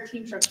 why are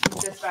team trucks being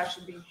dispatched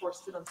and being forced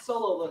to sit on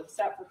solo loads,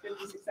 sat for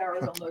 56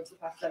 hours on loads the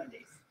past 7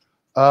 days?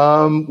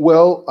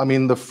 Well, I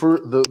mean, the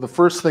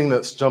first thing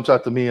that jumps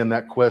out to me in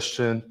that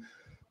question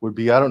would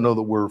be, I don't know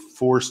that we're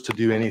forced to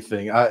do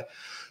anything.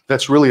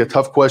 That's really a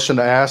tough question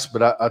to ask,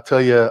 but I'll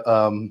tell you,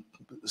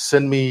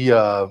 send me,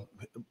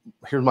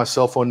 here's my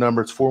cell phone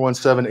number. It's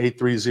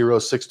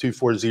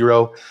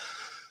 417-830-6240.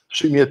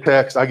 Shoot me a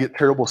text. I get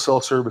terrible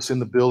cell service in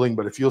the building,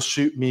 but if you'll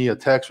shoot me a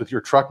text with your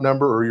truck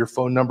number or your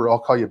phone number, I'll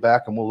call you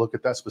back and we'll look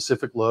at that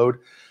specific load.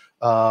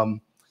 As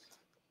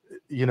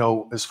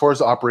far as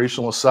the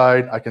operational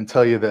side, I can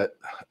tell you that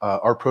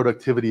our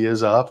productivity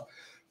is up.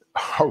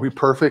 Are we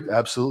perfect?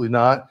 Absolutely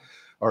not.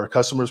 Are our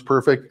customers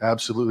perfect?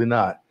 Absolutely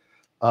not.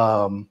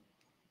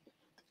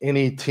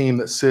 Any team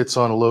that sits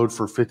on a load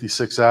for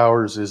 56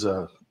 hours is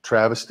a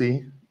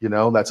travesty. You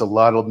know, that's a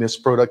lot of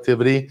missed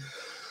productivity.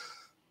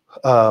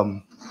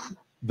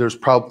 There's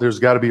got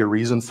to be a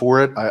reason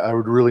for it. I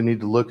would really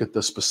need to look at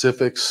the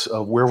specifics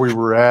of where we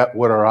were at,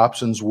 what our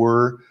options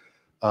were,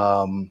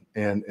 and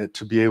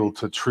to be able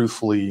to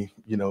truthfully,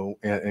 you know,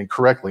 and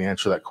correctly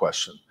answer that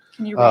question.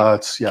 Can you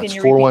it's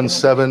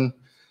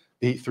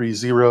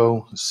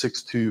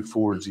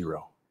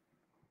 417-830-6240.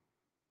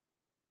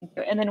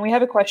 And then we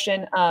have a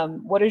question.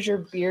 What is your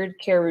beard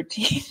care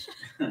routine?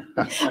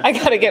 I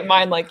got to get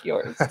mine like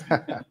yours.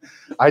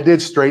 I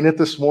did straighten it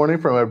this morning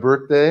for my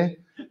birthday.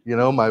 You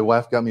know, my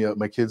wife got me my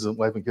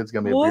wife and kids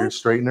got me a beard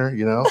straightener,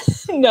 you know?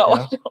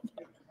 No.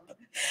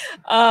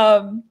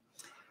 Yeah.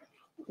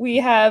 We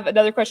have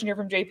another question here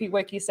from JP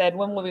Wick. He said,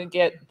 when will we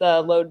get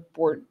the load,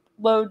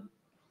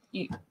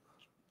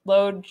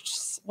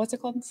 what's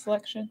it called?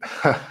 Selection?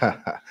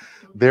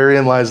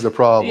 Therein lies the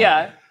problem.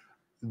 Yeah.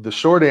 The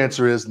short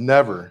answer is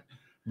never,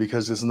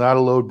 because it's not a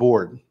load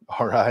board.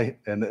 All right.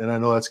 And I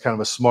know that's kind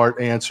of a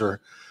smart answer,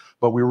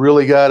 but we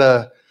really got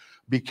to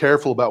be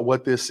careful about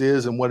what this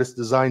is and what it's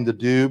designed to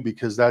do,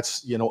 because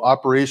that's, you know,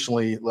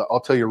 operationally, I'll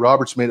tell you,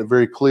 Robert's made it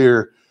very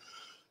clear,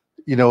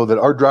 you know, that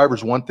our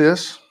drivers want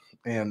this,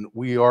 and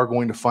we are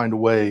going to find a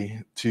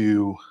way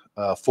to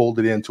fold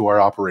it into our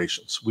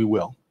operations. We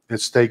will.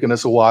 It's taken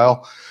us a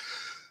while.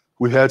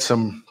 We've had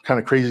some kind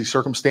of crazy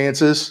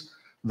circumstances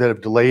that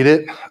have delayed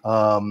it.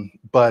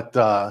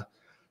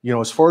 You know,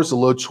 as far as the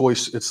load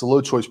choice, it's the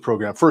load choice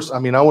program. First, I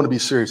mean, I want to be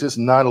serious. It's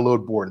not a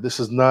load board. This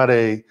is not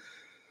a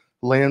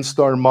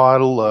Landstar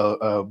model,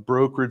 a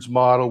brokerage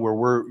model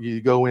where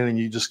you go in and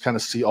you just kind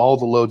of see all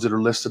the loads that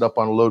are listed up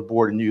on a load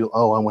board, and I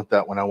want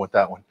that one, I want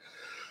that one.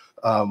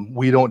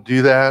 We don't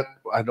do that.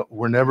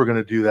 We're never going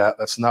to do that.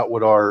 That's not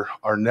what our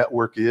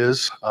network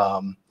is.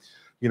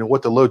 You know,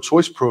 what the load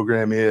choice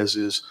program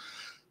is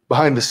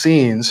behind the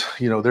scenes.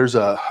 You know, there's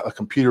a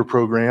computer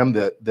program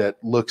that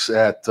looks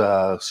at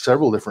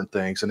several different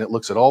things, and it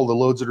looks at all the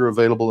loads that are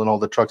available and all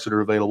the trucks that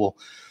are available.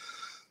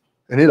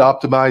 And it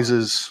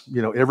optimizes,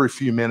 you know, every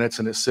few minutes,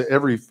 and it's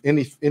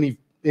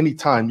any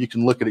time you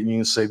can look at it and you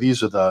can say,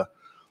 these are the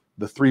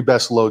 3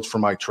 best loads for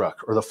my truck,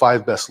 or the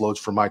 5 best loads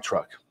for my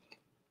truck.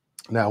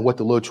 Now, what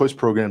the load choice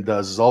program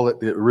does is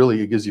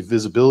it gives you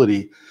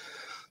visibility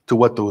to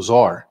what those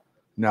are.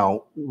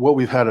 Now, what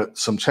we've had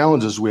some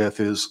challenges with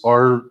is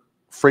our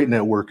freight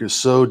network is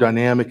so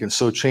dynamic and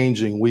so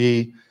changing.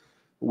 We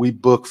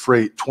book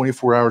freight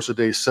 24 hours a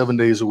day, 7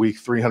 days a week,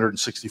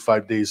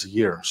 365 days a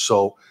year.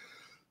 So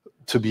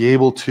to be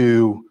able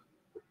to,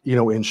 you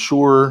know,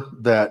 ensure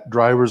that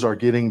drivers are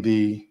getting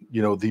the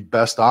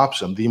best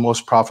option, the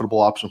most profitable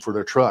option for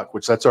their truck,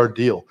 which that's our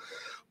deal.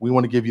 We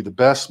want to give you the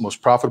best,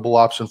 most profitable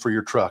option for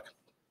your truck.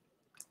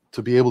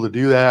 To be able to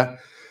do that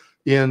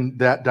in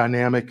that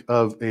dynamic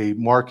of a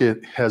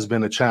market has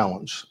been a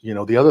challenge. You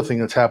know, the other thing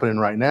that's happening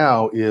right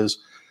now is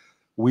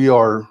we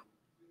are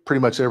pretty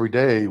much every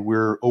day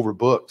we're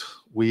overbooked.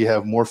 We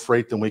have more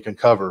freight than we can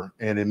cover.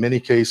 And in many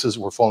cases,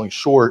 we're falling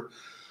short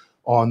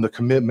on the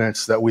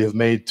commitments that we have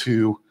made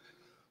to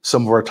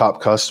some of our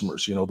top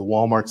customers. You know, the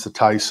Walmarts, the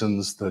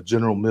Tysons, the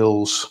General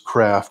Mills,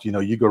 Kraft, you know,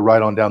 you go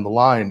right on down the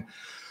line.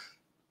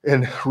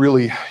 And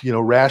really, you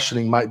know,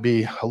 rationing might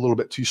be a little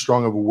bit too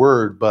strong of a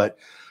word, but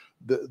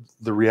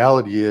the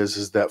reality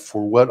is that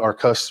for what our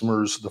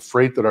customers, the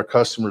freight that our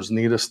customers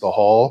need us to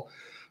haul,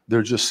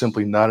 there's just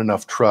simply not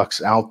enough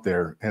trucks out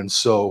there. And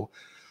so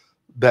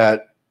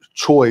that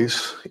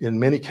choice in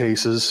many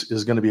cases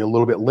is going to be a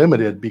little bit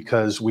limited,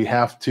 because we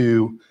have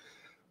to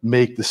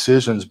make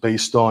decisions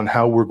based on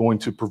how we're going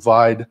to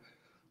provide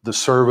the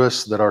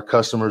service that our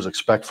customers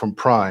expect from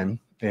Prime.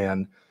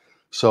 And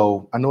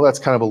so I know that's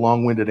kind of a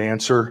long-winded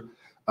answer.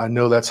 I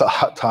know that's a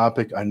hot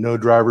topic. I know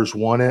drivers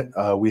want it.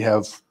 We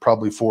have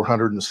probably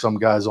 400 and some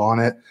guys on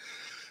it.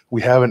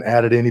 We haven't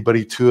added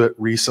anybody to it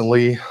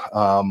recently,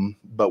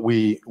 but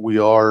we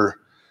are,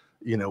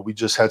 you know, we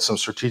just had some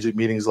strategic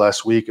meetings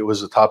last week. It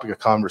was a topic of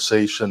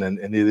conversation, and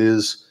it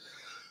is,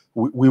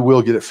 we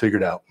will get it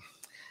figured out.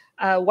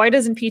 Why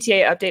doesn't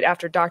PTA update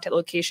after docked at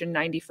location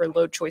 90 for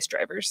load choice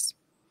drivers?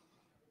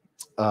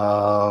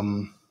 I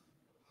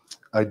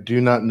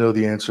do not know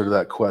the answer to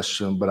that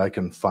question, but I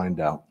can find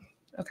out.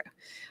 Okay.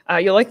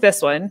 You'll like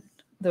this one,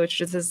 which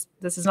this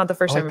is not the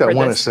first time I've heard that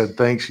one that said,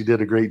 thanks, you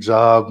did a great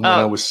job when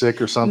I was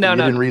sick or something. No, you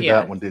didn't read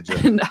that one, did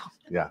you? No.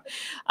 Yeah.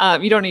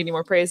 You don't need any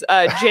more praise.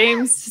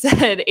 James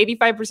said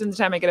 85% of the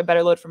time I get a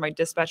better load from my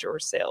dispatcher or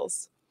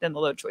sales than the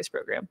load choice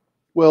program.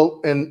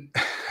 Well, and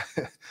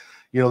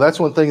you know, that's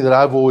one thing that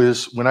I've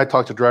always, when I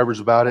talk to drivers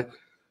about it,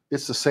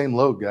 it's the same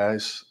load,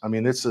 guys. I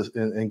mean,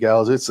 and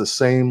gals, it's the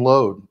same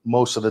load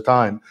most of the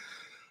time.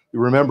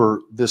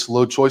 Remember, this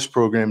load choice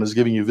program is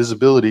giving you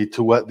visibility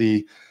to what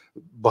the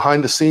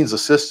behind the scenes, the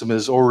system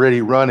is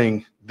already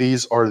running.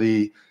 These are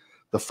the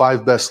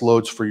 5 best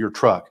loads for your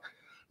truck.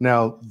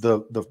 Now,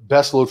 the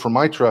best load for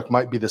my truck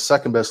might be the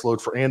 2nd best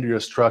load for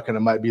Andrea's truck, and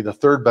it might be the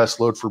 3rd best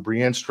load for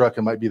Brianne's truck.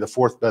 It might be the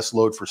 4th best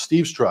load for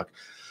Steve's truck.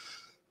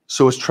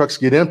 So as trucks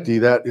get empty,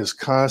 that is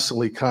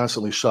constantly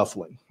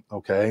shuffling.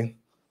 Okay.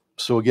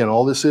 So again,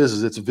 all this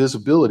is it's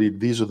visibility.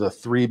 These are the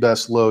 3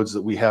 best loads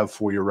that we have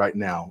for you right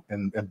now.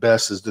 And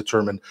best is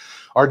determined.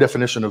 Our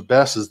definition of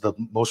best is the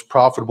most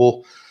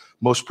profitable,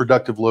 most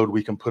productive load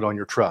we can put on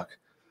your truck.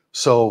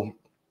 So,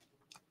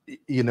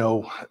 you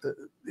know,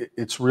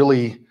 it's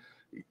really,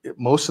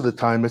 most of the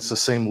time it's the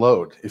same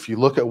load. If you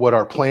look at what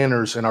our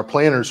planners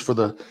for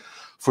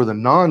the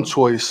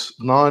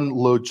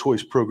non-load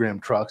choice program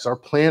trucks, our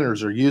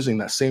planners are using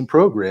that same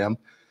program.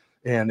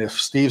 And if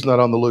Steve's not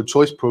on the load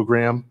choice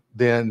program,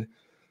 then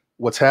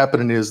what's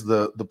happening is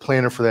the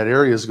planner for that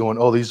area is going,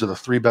 oh, these are the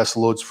 3 best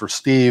loads for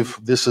Steve.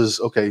 This is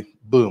okay,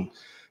 boom.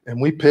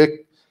 And we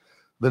pick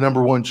the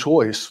number 1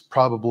 choice,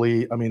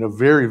 probably, I mean, a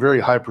very, very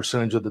high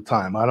percentage of the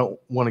time. I don't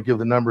want to give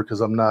the number because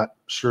I'm not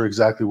sure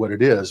exactly what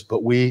it is, but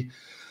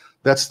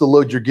that's the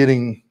load you're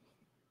getting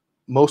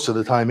most of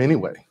the time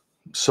anyway.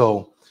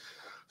 So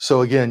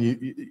again,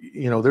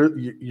 you know,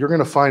 you're going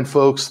to find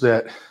folks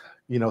that,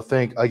 you know,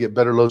 think I get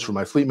better loads from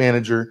my fleet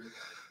manager.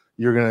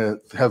 You're going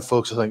to have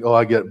folks that think, oh,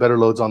 I get better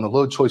loads on the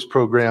load choice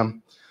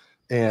program.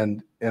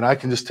 And I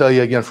can just tell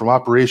you again from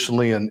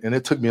operationally, and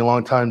it took me a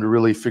long time to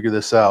really figure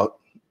this out.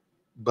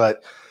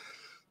 But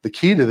the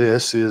key to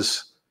this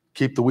is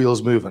keep the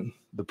wheels moving.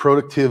 The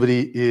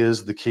productivity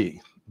is the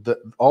key.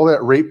 All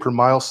that rate per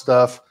mile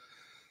stuff,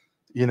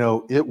 you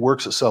know, it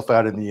works itself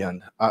out in the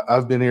end.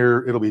 I've been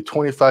here, it'll be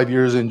 25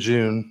 years in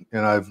June,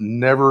 and I've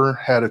never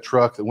had a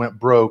truck that went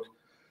broke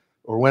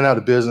or went out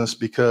of business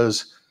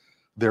because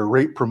their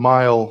rate per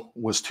mile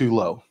was too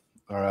low.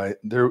 All right.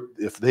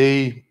 If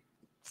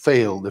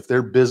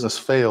their business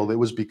failed, it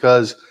was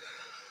because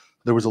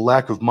there was a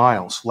lack of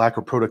miles, lack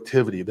of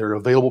productivity. Their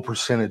available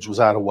percentage was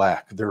out of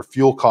whack. Their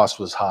fuel cost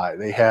was high.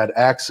 They had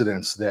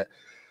accidents that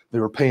they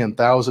were paying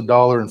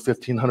 $1,000 and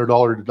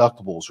 $1,500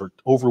 deductibles or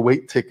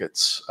overweight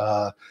tickets,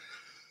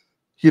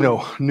 you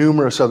know,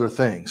 numerous other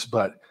things.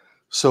 But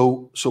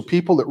so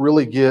people that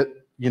really get,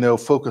 you know,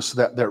 focus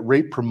that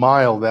rate per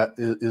mile, that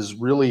is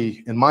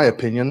really, in my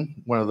opinion,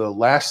 one of the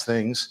last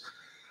things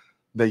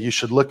that you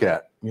should look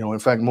at. You know, in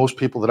fact, most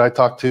people that I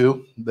talk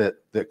to that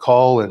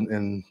call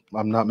and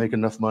I'm not making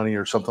enough money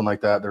or something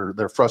like that,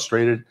 they're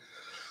frustrated.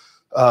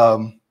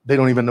 They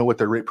don't even know what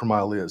their rate per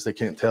mile is. They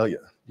can't tell you,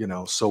 you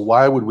know. So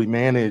why would we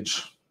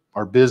manage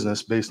our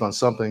business based on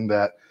something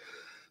that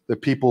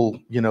people,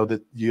 you know,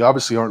 that you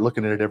obviously aren't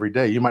looking at it every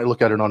day? You might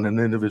look at it on an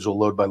individual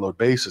load by load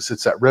basis.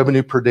 It's that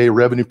revenue per day,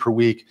 revenue per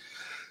week.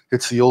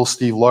 It's the old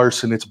Steve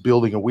Larson, it's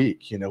building a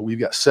week. You know, we've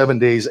got 7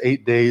 days,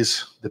 8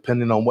 days,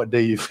 depending on what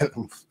day you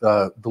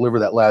deliver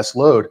that last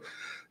load.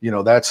 You know,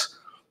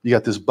 you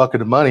got this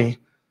bucket of money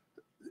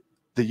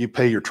that you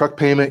pay your truck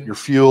payment, your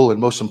fuel,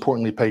 and most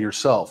importantly, pay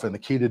yourself. And the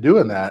key to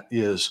doing that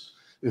is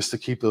to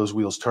keep those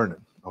wheels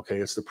turning. Okay,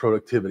 it's the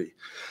productivity,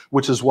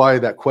 which is why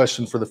that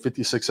question for the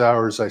 56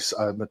 hours,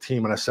 I'm a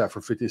team and I sat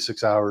for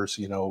 56 hours,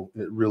 you know,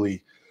 it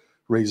really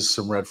raises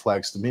some red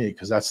flags to me,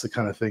 because that's the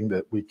kind of thing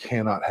that we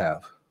cannot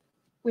have.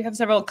 We have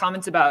several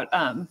comments about,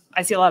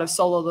 I see a lot of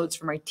solo loads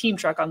for my team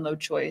truck on load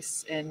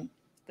choice, and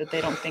that they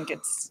don't think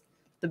it's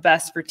the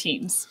best for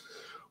teams.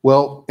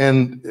 Well,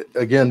 and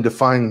again,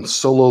 define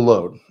solo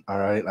load. All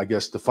right. I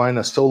guess define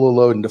a solo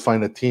load and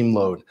define a team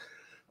load.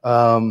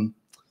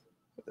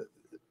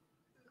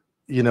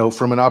 You know,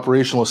 from an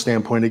operational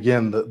standpoint,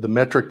 again, the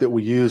metric that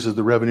we use is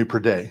the revenue per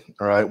day.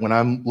 All right. When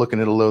I'm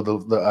looking at a load,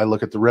 I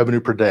look at the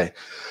revenue per day.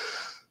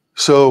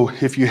 So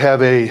if you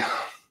have a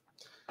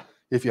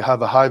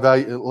high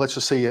value, let's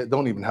just say you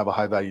don't even have a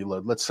high value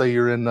load. Let's say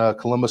you're in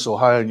Columbus,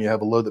 Ohio, and you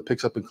have a load that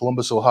picks up in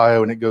Columbus,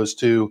 Ohio, and it goes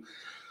to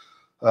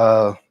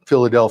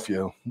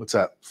Philadelphia. What's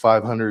that?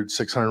 500,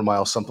 600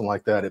 miles, something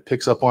like that. It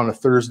picks up on a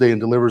Thursday and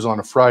delivers on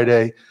a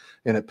Friday,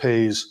 and it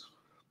pays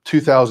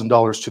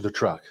 $2,000 to the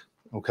truck.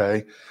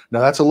 Okay. Now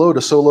that's a load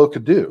a solo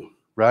could do,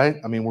 right?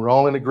 I mean, we're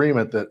all in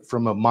agreement that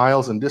from a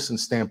miles and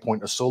distance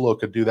standpoint, a solo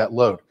could do that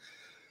load.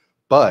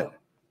 But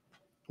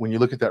when you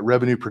look at that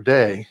revenue per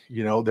day,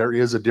 you know, there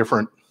is a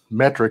different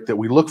metric that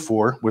we look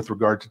for with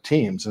regard to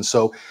teams. And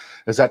so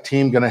is that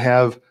team going to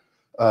have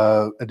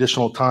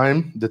additional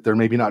time that they're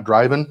maybe not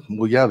driving?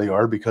 Well, yeah, they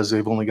are, because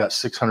they've only got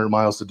 600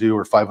 miles to do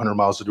or 500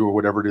 miles to do or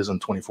whatever it is in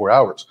 24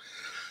 hours.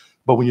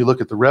 But when you look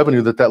at the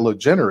revenue that load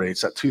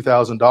generates, that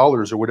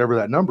 $2,000 or whatever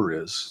that number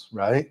is,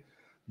 right?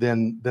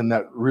 Then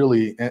that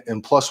really,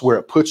 and plus where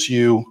it puts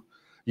you,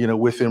 you know,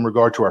 within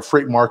regard to our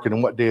freight market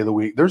and what day of the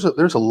week, there's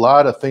a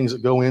lot of things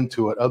that go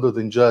into it other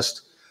than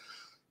just,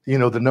 you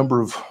know, the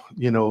number of,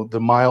 you know, the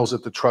miles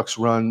that the trucks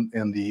run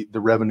and the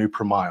revenue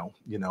per mile,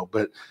 you know.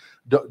 But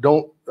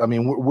I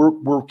mean,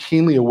 we're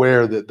keenly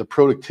aware that the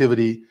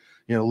productivity,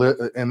 you know,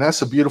 and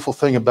that's the beautiful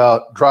thing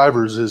about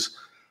drivers is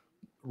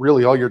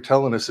really all you're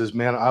telling us is,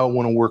 man, I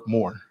want to work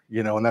more,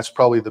 you know. And that's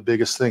probably the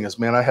biggest thing is,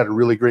 man, I had a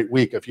really great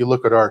week. If you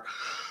look at our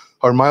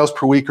miles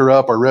per week are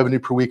up, our revenue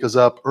per week is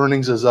up,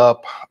 earnings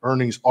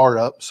are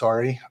up,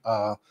 sorry.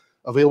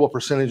 Available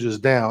percentage is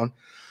down.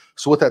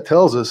 So what that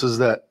tells us is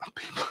that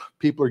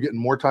people are getting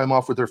more time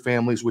off with their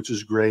families, which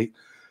is great.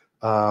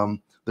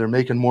 They're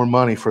making more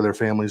money for their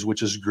families,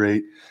 which is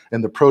great.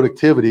 And the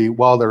productivity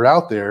while they're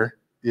out there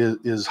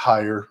is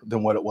higher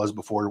than what it was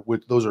before.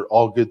 Those are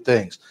all good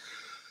things.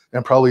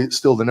 And probably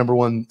still the number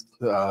one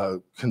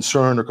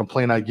concern or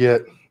complaint I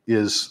get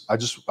is I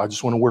just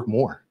want to work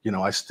more. You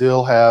know, I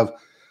still have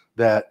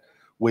that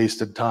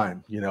wasted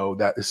time. You know,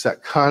 that it's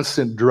that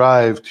constant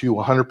drive to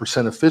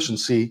 100%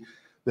 efficiency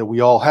that we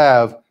all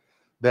have.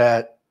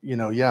 That, you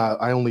know, yeah,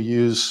 I only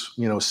use,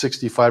 you know,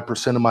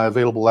 65% of my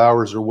available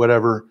hours or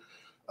whatever.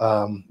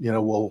 You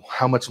know, well,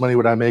 how much money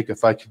would I make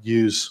if I could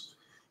use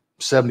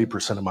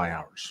 70% of my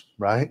hours,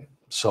 right?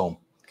 So.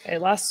 Okay,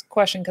 last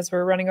question because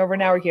we're running over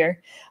an hour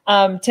here.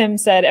 Tim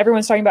said,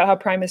 everyone's talking about how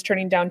Prime is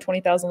turning down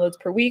 20,000 loads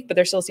per week, but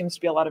there still seems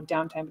to be a lot of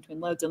downtime between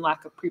loads and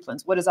lack of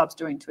pre-plans. What is Ops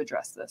doing to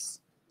address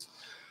this?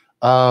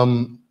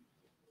 Well,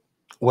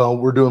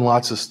 we're doing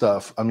lots of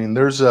stuff. I mean,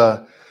 there's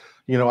a,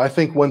 you know, I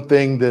think one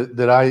thing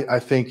that I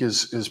think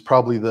is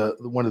probably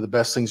one of the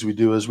best things we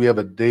do is we have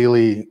a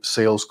daily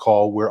sales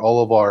call where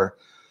all of our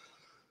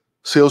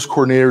sales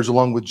coordinators,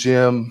 along with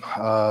Jim,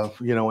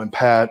 you know, and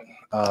Pat,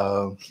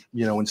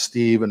 you know, and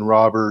Steve and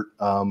Robert,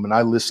 and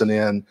I listen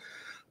in,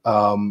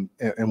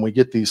 and we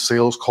get these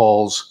sales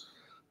calls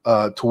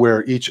to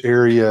where each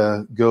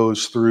area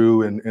goes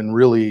through and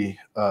really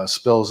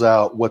spells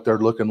out what they're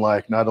looking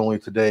like, not only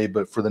today,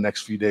 but for the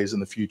next few days in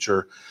the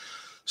future.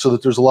 So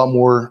that there's a lot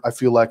more, I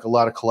feel like a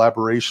lot of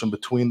collaboration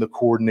between the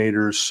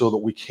coordinators so that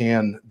we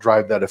can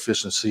drive that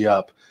efficiency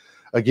up.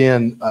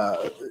 Again,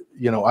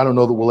 you know, I don't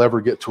know that we'll ever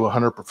get to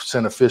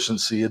 100%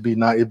 efficiency.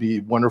 It'd be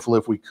wonderful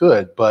if we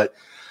could, but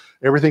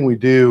everything we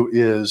do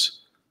is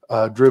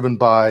driven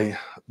by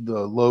the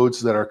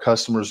loads that our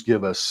customers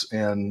give us.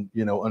 And,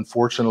 you know,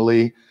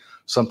 unfortunately,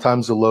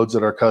 sometimes the loads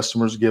that our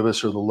customers give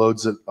us or the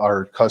loads that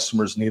our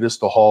customers need us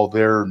to haul,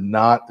 they're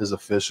not as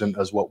efficient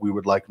as what we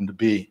would like them to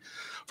be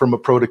from a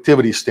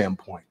productivity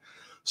standpoint.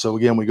 So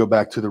again, we go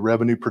back to the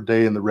revenue per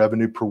day and the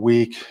revenue per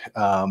week.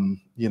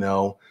 You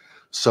know,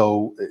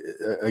 so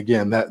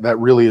again, that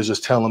really is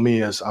just telling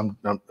me is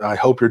I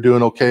hope you're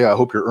doing okay. I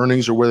hope your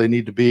earnings are where they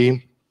need to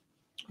be,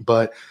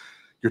 but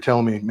you're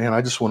telling me, man,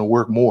 I just want to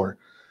work more,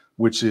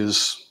 which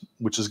is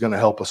going to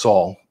help us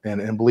all.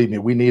 And believe me,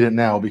 we need it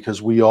now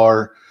because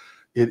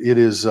it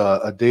is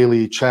a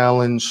daily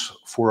challenge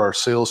for our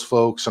sales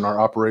folks and our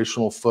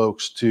operational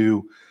folks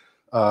to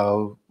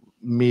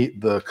meet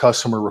the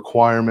customer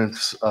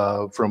requirements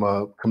from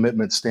a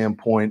commitment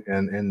standpoint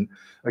and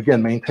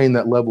again, maintain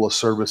that level of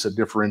service that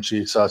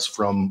differentiates us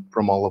from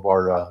all of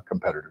our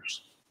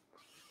competitors.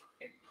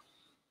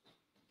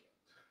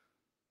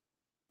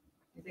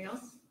 Anything else?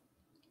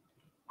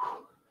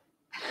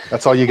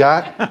 That's all you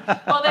got?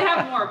 Well, they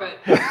have more, but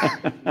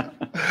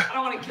I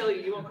don't want to kill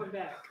you. You won't come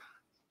back.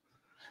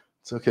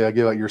 It's okay. I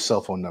give out your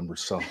cell phone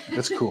numbers, so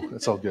it's cool.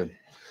 It's all good.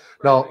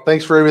 No,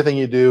 thanks for everything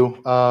you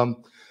do.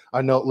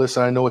 I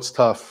know it's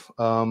tough,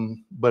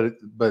 but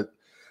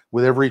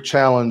with every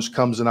challenge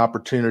comes an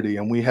opportunity,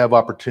 and we have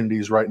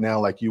opportunities right now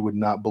like you would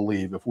not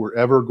believe. If we're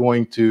ever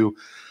going to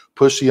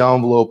push the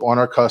envelope on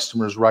our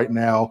customers right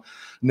now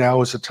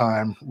is the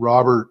time.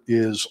 Robert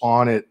is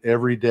on it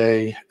every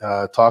day,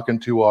 talking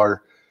to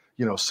our,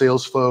 you know,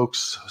 sales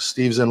folks.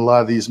 Steve's in a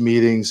lot of these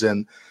meetings,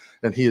 and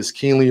he is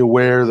keenly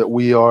aware that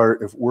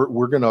if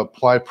we're going to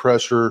apply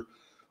pressure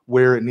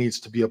where it needs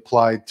to be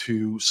applied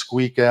to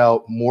squeak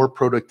out more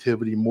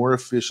productivity, more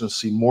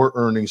efficiency, more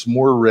earnings,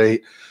 more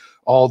rate,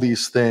 all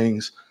these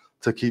things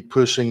to keep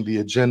pushing the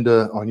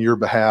agenda on your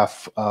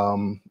behalf,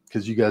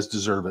 because you guys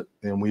deserve it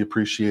and we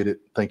appreciate it.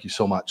 Thank you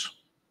so much.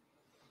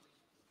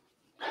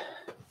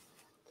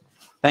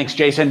 Thanks,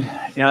 Jason.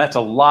 You know, that's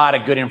a lot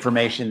of good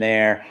information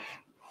there.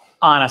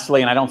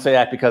 Honestly, and I don't say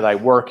that because I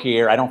work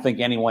here, I don't think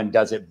anyone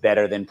does it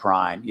better than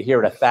Prime. You hear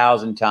it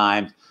 1,000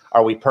 times.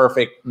 Are we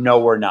perfect? No,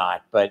 we're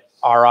not. But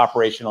our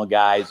operational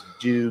guys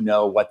do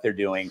know what they're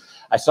doing.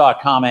 I saw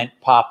a comment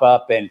pop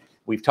up, and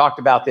we've talked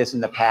about this in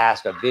the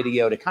past, a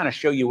video to kind of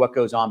show you what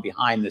goes on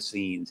behind the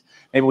scenes.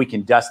 Maybe we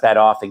can dust that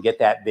off and get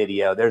that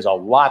video. There's a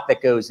lot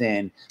that goes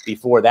in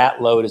before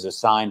that load is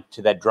assigned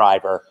to that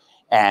driver.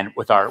 And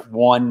with our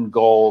one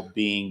goal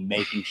being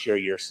making sure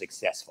you're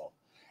successful.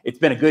 It's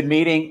been a good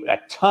meeting, a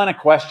ton of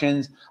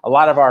questions. A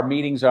lot of our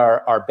meetings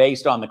are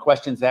based on the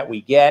questions that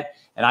we get.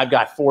 And I've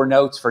got 4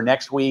 notes for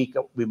next week.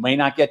 We may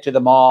not get to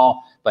them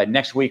all, but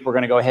next week we're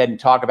going to go ahead and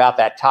talk about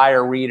that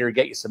tire reader,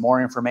 get you some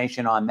more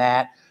information on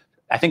that.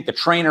 I think the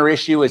trainer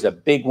issue is a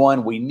big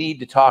one. We need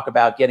to talk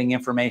about getting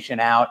information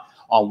out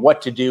on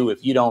what to do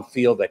if you don't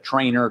feel the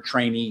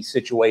trainer-trainee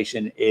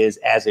situation is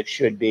as it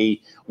should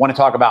be. Want to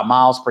talk about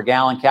miles per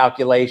gallon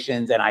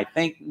calculations. And I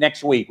think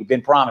next week, we've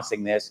been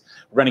promising this,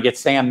 we're going to get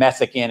Sam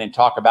Messick in and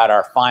talk about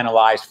our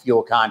finalized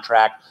fuel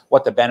contract,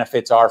 what the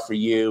benefits are for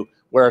you,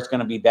 where it's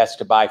going to be best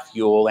to buy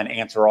fuel, and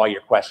answer all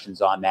your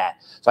questions on that.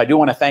 So I do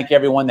want to thank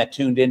everyone that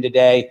tuned in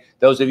today.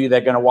 Those of you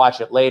that are going to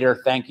watch it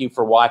later, thank you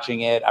for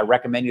watching it. I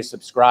recommend you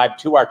subscribe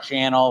to our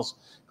channels,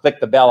 click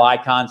the bell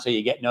icon so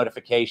you get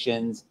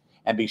notifications,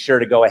 and be sure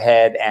to go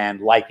ahead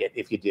and like it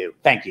if you do.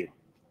 Thank you.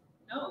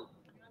 No,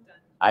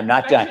 I'm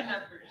not done.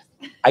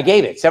 I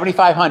gave it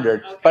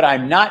 7,500, but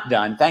I'm not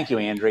done. Thank you,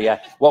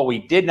 Andrea. What we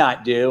did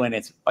not do, and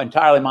it's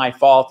entirely my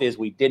fault, is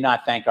we did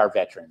not thank our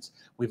veterans.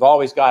 We've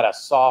always got a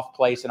soft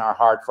place in our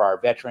heart for our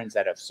veterans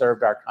that have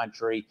served our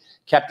country,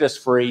 kept us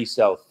free.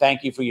 So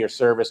thank you for your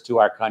service to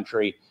our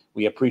country.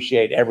 We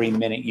appreciate every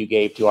minute you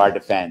gave to our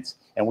defense,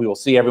 and we will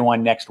see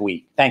everyone next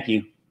week. Thank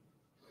you.